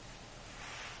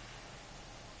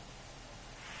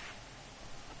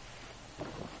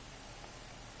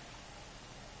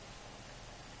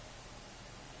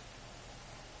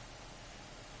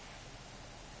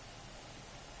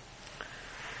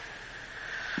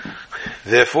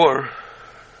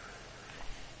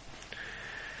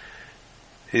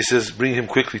 he says, bring him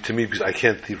quickly to me because I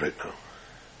can't leave right now.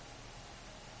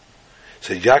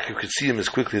 So Yaakov could see him as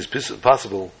quickly as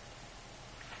possible.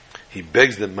 He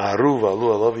begs them, Ma'aruv alu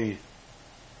alavi,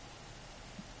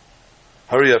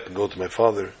 hurry up and go to my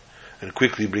father and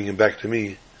quickly bring him back to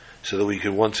me so that we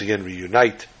can once again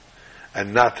reunite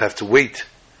and not have to wait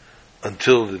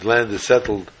until the land is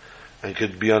settled and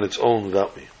could be on its own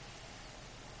without me.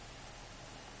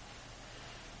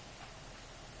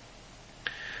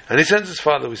 And he sends his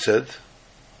father, we said,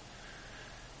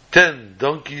 10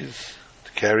 donkeys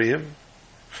to carry him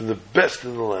from the best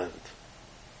in the land.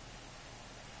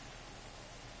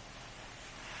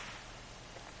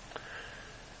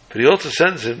 But he also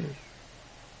sends him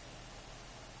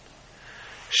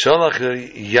Shalach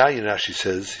Yayin, Rashi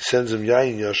says, he sends him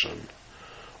Yayin Yashan,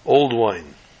 old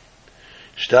wine.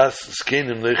 Shtas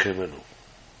Skenim Lechemenu.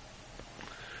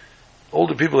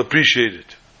 Older people appreciate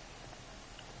it.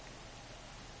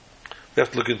 We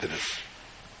have to look into this.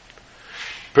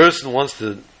 Person wants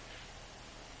to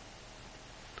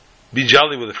be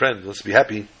jolly with a friend, wants to be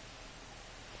happy.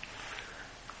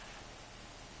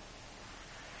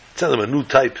 Send them a new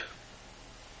type.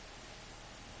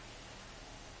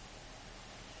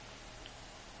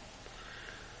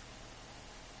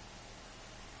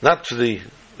 Not for the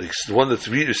one that's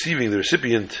receiving, the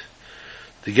recipient,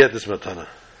 to get this matana.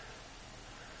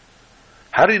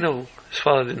 How do you know his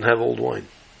father didn't have old wine?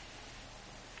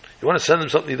 You want to send him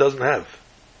something he doesn't have.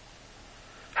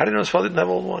 How do you know his father didn't have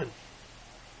old wine?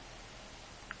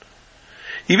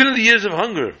 Even in the years of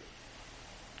hunger,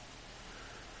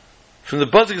 from the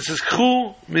pasuk it says,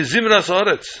 "Chu mizimras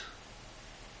haaretz,"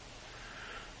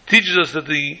 teaches us that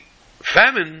the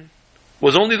famine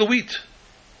was only the wheat.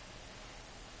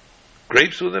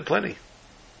 Grapes were there plenty.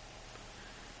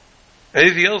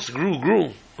 Anything else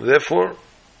grew. Therefore,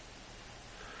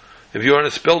 if you're on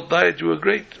a spelt diet, you were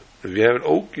great. If you have an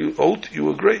oat, you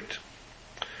were great.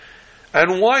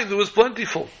 And wine, there was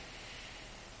plentiful.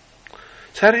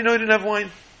 So how do you know he didn't have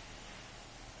wine?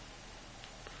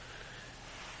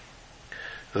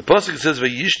 The pasuk says,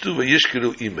 "Vayishtu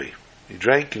vayishkeru imei." He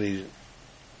drank and he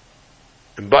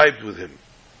imbibed with him.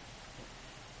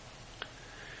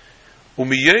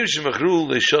 Umiyem shemachru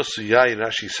leishasu yayin.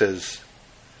 Rashi says,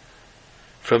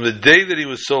 from the day that he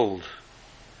was sold,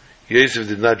 Yosef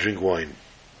did not drink wine.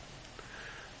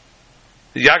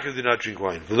 Yaakov did not drink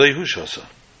wine. V'lo hushasa.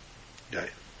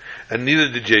 And neither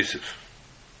did Yosef.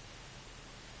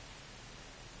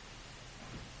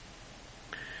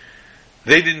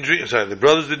 They didn't drink, the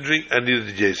brothers didn't drink, and neither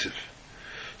did Yosef.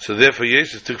 So therefore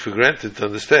Yosef took for granted to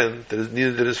understand that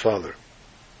neither did his father.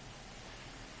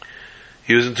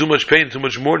 He was in too much pain, too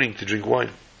much mourning to drink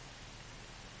wine.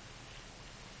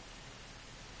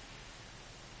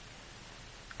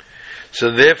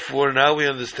 So therefore now we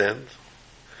understand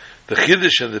the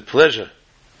chiddush and the pleasure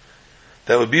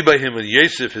that would be by him when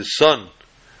Yosef, his son,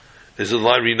 is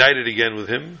reunited again with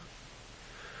him,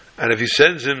 and if he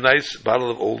sends him a nice bottle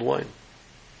of old wine.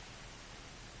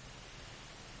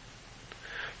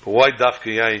 But why dafka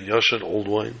yayin yoshan, old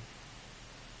wine?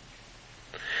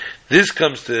 This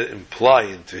comes to imply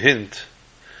and to hint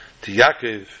to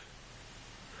Yaakov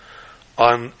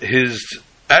on his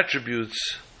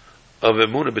attributes of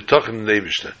emunah b'tochen in the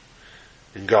Eibishter,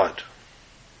 in God.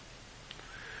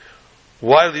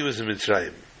 While he was in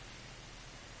Mitzrayim,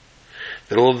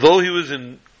 that although he was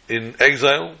in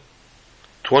exile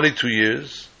 22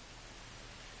 years,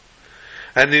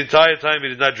 and the entire time he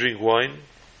did not drink wine,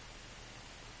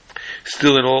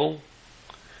 still in all,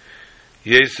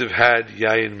 Yosef had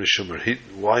yayin mishumer,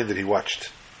 wine that he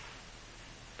watched.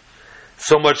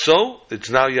 So much so, it's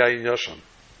now yayin yoshan.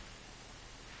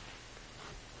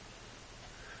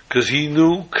 Because he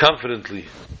knew confidently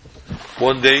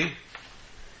one day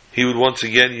he would once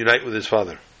again unite with his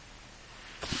father.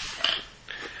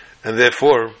 And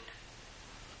therefore,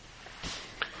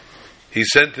 he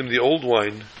sent him the old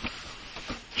wine,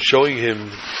 showing him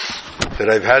that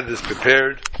I've had this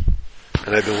prepared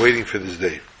and I've been waiting for this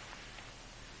day.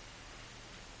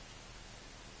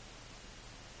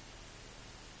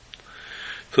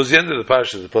 Towards the end of the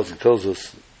parasha, the pasuk tells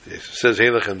us, it says, Hey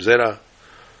lechem zera,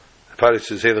 the parasha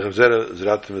says, Hey lechem zera,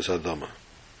 zeratim es adama.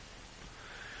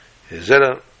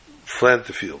 Zera, plant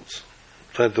the fields,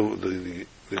 plant the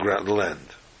ground, the land.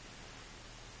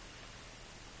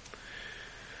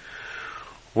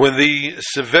 When the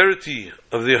severity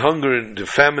of the hunger and the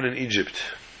famine in Egypt,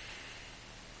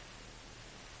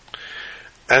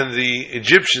 and the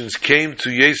Egyptians came to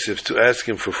Yosef to ask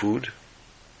him for food,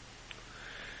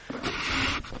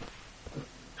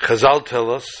 Chazal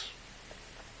tell us,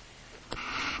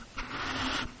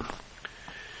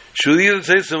 he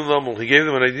gave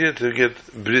them an idea to get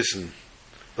brissen.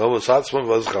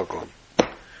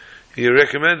 He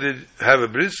recommended, have a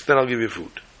bris, then I'll give you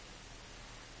food.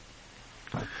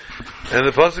 And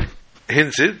the pasuk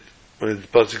hints it, when the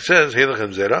pasuk says,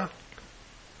 Heilachem zera,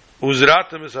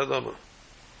 uzratem es adama.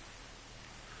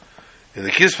 In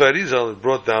the Kisva Arizal, it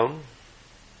brought down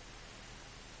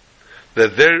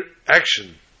that their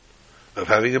action of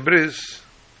having a bris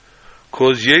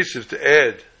caused Yosef to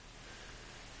add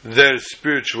their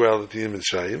spirituality in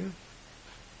Mitzrayim,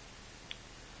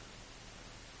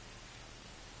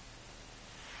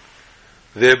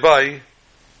 thereby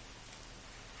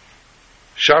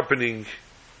sharpening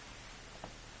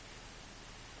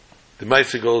the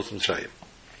Ma'aseh Golos Mitzrayim.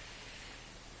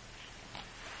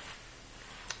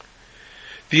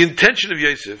 The intention of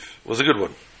Yosef was a good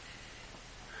one.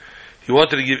 He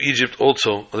wanted to give Egypt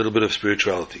also a little bit of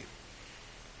spirituality.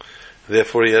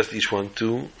 Therefore, he asked each one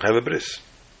to have a bris.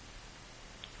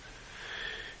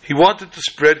 He wanted to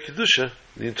spread Kedusha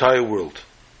in the entire world,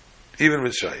 even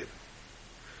Mitzrayim.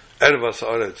 Ervas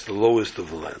Haaretz, the lowest of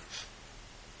the lands.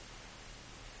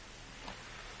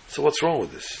 So what's wrong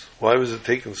with this? Why was it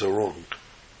taken so wrong?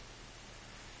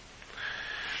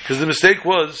 Because the mistake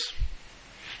was,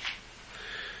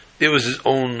 it was his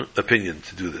own opinion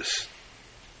to do this.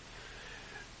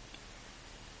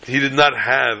 He did not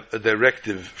have a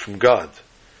directive from God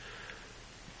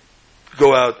to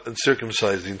go out and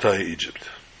circumcise the entire Egypt.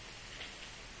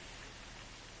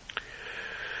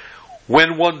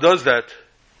 When one does that,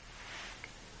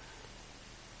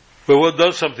 when one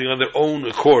does something on their own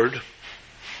accord,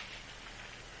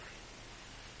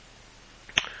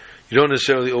 you don't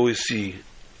necessarily always see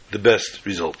the best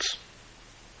results.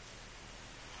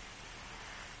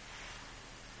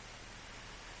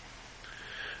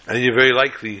 And you're very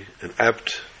likely and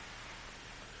apt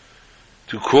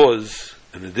to cause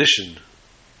an addition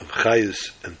of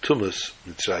Chayis and Tumas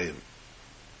Mitzrayim,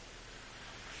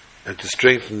 and to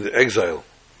strengthen the exile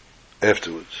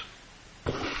afterwards.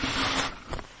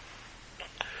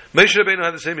 Moshe Rabbeinu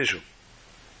had the same issue.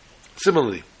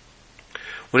 Similarly,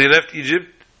 when he left Egypt,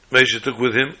 Moshe took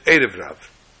with him Erev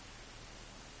Rav.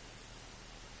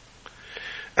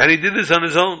 And he did this on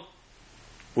his own,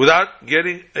 without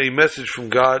getting a message from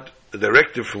God, a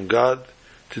directive from God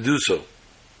to do so.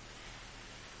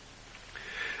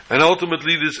 And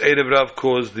ultimately this Erev Rav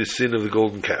caused the sin of the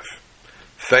golden calf.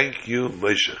 Thank you,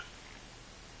 Moshe.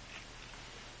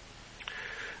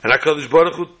 And HaKadosh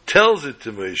Baruch Hu tells it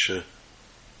to Moshe,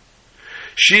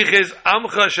 Shiches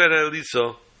Amcha Asher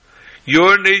Elisa,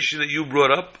 your nation that you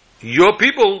brought up, your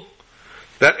people,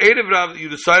 that Erev Rav that you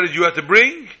decided you had to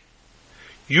bring,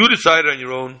 you decided on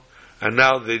your own, and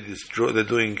now they're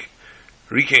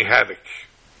wreaking havoc.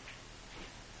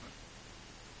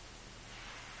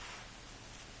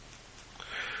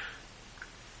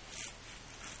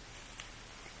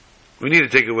 We need to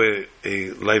take away a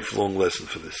lifelong lesson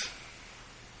for this.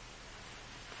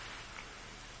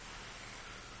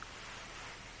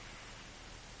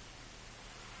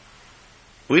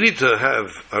 We need to have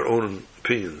our own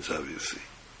opinions, obviously.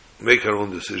 Make our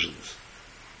own decisions.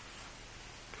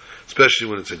 Especially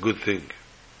when it's a good thing.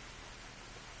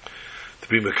 To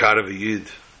be Mekarev a Yid,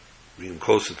 being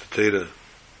closer to Torah,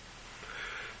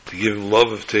 to give him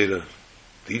love of Torah,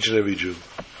 to each and every Jew.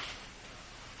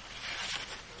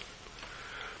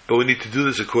 But we need to do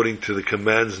this according to the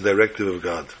commands and directive of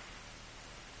God.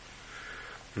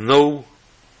 No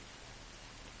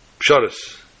psharas,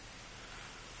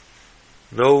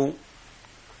 no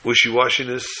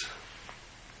wishy-washiness,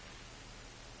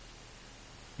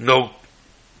 no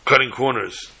cutting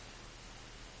corners,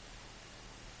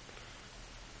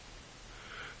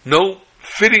 no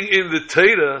fitting in the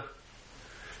Torah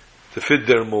to fit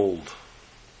their mold.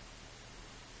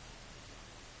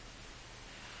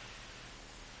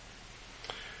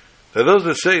 There are those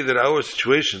that say that our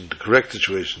situation, the correct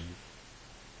situation,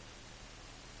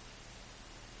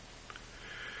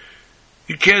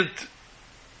 you can't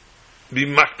be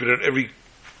makbid on every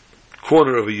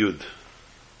corner of a yud.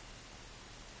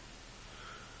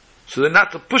 So they're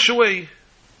not to push away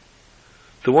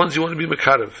the ones you want to be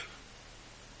mekarev.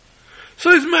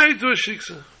 So he's married to a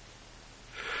shiksa.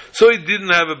 So he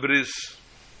didn't have a bris.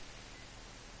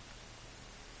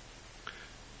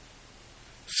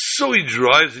 So he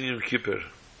drives in Yom Kippur.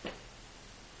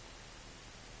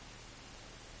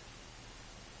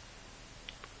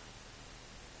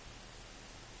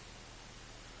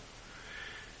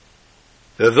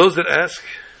 There are those that ask,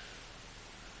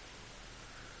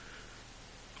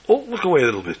 oh, look away a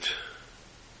little bit.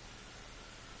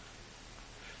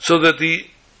 So that the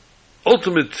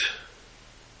ultimate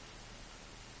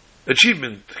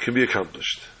achievement can be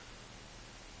accomplished.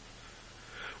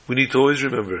 We need to always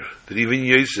remember that even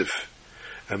Yosef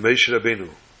and Moshe Rabbeinu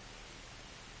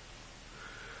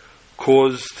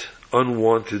caused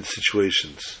unwanted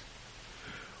situations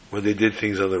when they did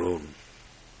things on their own.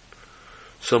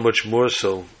 So much more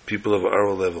so, people of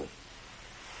our level.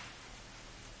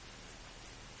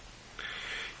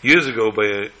 Years ago,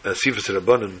 by a Sifas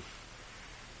Rabbanim,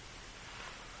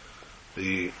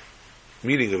 the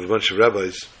meeting of a bunch of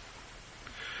rabbis,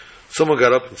 someone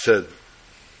got up and said,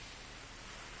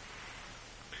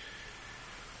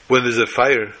 when there's a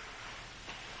fire,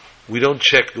 we don't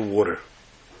check the water.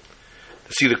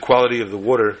 To see the quality of the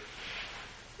water,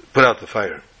 put out the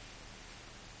fire.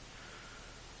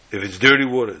 If it's dirty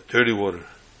water.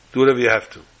 Do whatever you have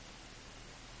to.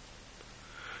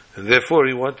 And therefore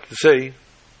he wanted to say,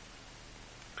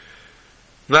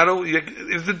 not only,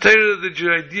 if the Torah that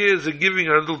your ideas are giving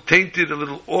are a little tainted, a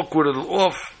little awkward, a little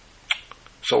off,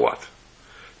 so what?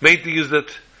 Main thing is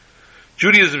that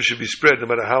Judaism should be spread no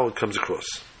matter how it comes across.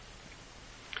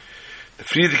 The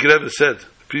Frierdiker Rebbe said,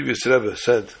 the previous Rebbe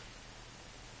said,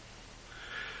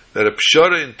 that a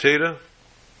pshara in Torah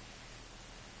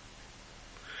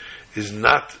is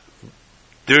not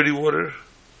dirty water,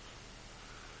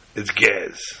 it's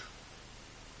gas.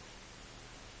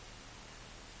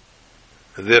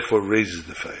 And therefore raises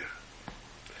the fire.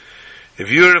 If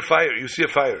you're in a fire, you see a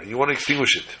fire, and you want to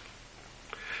extinguish it,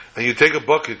 and you take a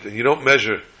bucket and you don't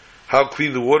measure how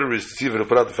clean the water is to see if it'll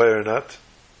put out the fire or not,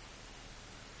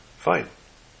 fine.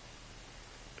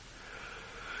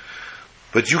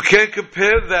 But you can't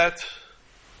compare that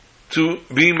to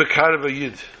being Mekarev a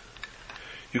Yid.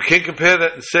 You can't compare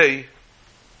that and say,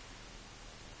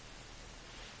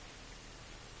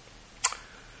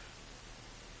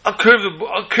 I'll curve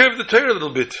the Torah a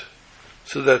little bit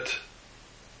so that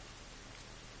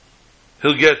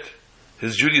he'll get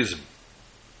his Judaism.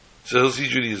 So he'll see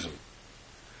Judaism.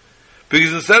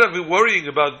 Because instead of worrying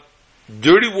about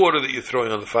dirty water that you're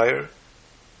throwing on the fire,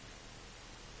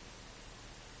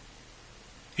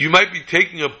 you might be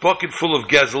taking a bucket full of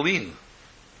gasoline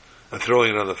and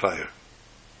throwing it on the fire,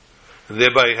 and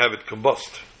thereby have it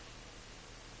combust.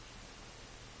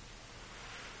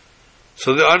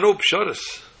 So there are no psharas.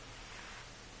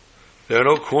 There are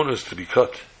no corners to be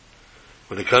cut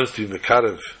when it comes to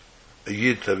Mekarev, a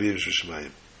Yid Taviv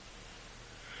Shushamayim.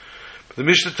 The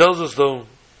Mishnah tells us though,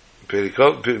 Perik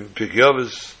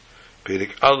Yavis,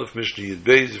 Perik Aleph, Mishnah Yid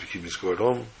Beis, if you keep score at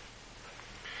home,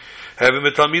 having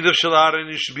a Talmid of Shel Aaron,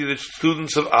 you should be the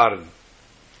students of Aaron.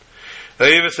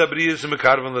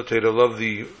 Love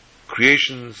the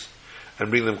creations and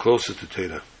bring them closer to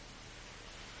Torah.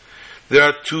 There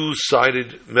are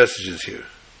two-sided messages here.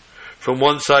 From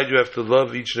one side, you have to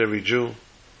love each and every Jew,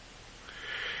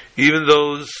 even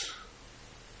those,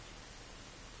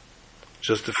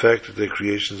 just the fact that they're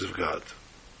creations of God.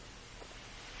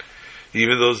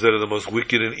 Even those that are the most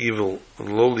wicked and evil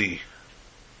and lowly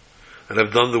and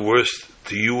have done the worst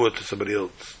to you or to somebody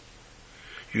else,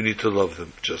 you need to love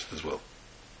them just as well.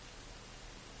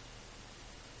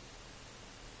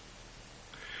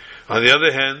 On the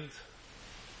other hand,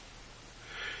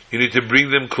 you need to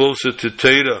bring them closer to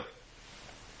Torah.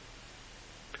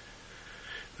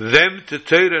 Them to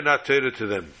Torah, not Torah to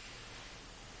them.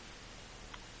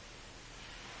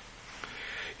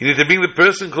 You need to bring the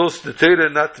person closer to Torah,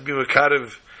 not to be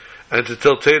makarev, and to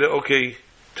tell Torah, okay,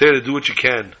 Torah, do what you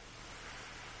can.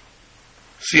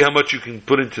 See how much you can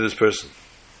put into this person.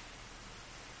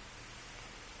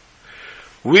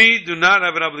 We do not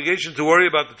have an obligation to worry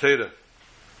about the Torah.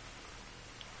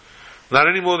 Not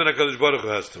any more than HaKadosh Baruch Hu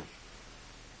has to.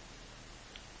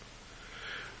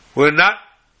 We're not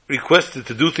requested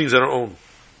to do things on our own.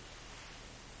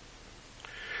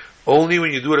 Only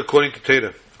when you do it according to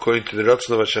Torah, according to the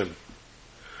Ratzon of Hashem.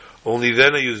 Only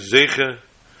then are you zeicha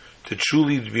to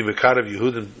truly be mekarev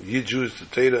Yehudim, Yid Jews to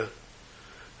Torah,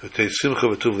 to Tei Simcha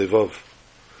v'Tuv Levov.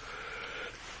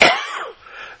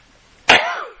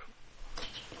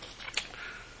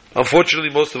 Unfortunately,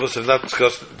 most of us have not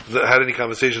had any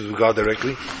conversations with God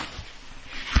directly.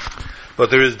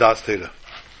 But there is Das Torah.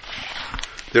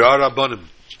 There are Rabbanim.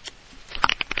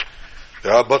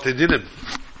 There are Batei Dinim.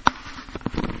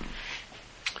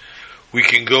 We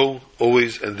can go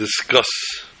always and discuss,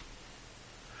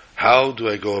 how do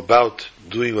I go about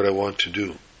doing what I want to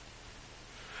do?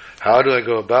 How do I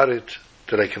go about it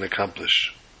that I can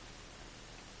accomplish?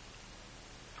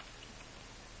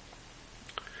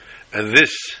 And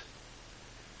this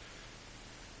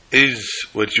is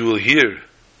what you will hear,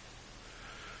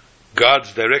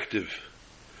 God's directive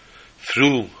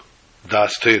through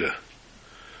Das Torah.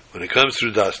 When it comes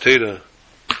through Das Torah,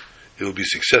 it will be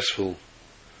successful,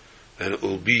 and it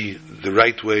will be the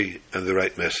right way and the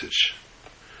right message.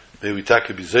 May we take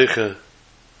be zeicha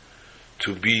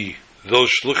to be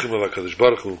those shluchim of HaKadosh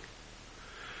Baruch Hu,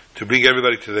 to bring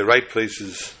everybody to the right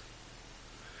places,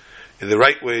 in the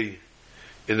right way,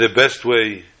 in the best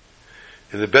way,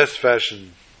 in the best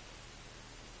fashion.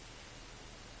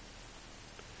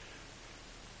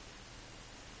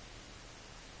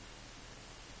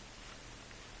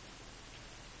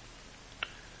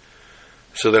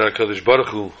 So that HaKadosh Baruch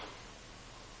Hu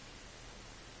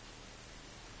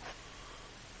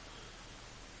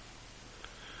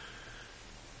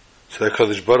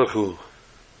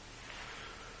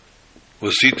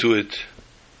will see to it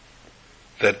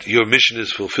that your mission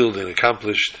is fulfilled and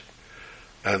accomplished,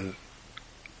 and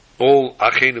all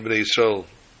Acheinu B'nai Yisrael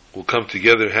will come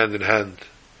together hand in hand.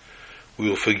 We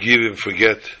will forgive and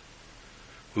forget.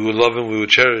 We will love and we will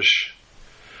cherish.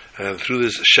 And through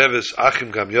this Sheves Achim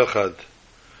Gam Yochad,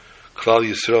 Klal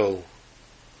Yisrael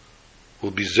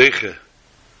will be zeicha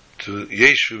to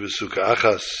Yeshu B'Sukkah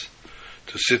Achas,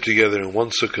 to sit together in one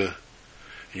sukkah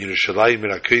in Yerushalayim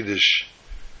in HaKodesh.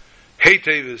 Hey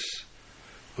Tevis,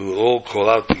 we will all call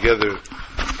out together,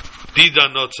 Dida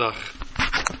Notzach.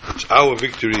 It's our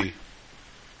victory.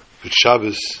 With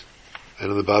Shabbos,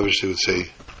 and on the Babish they would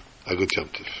say, Agut Yom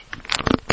Tov.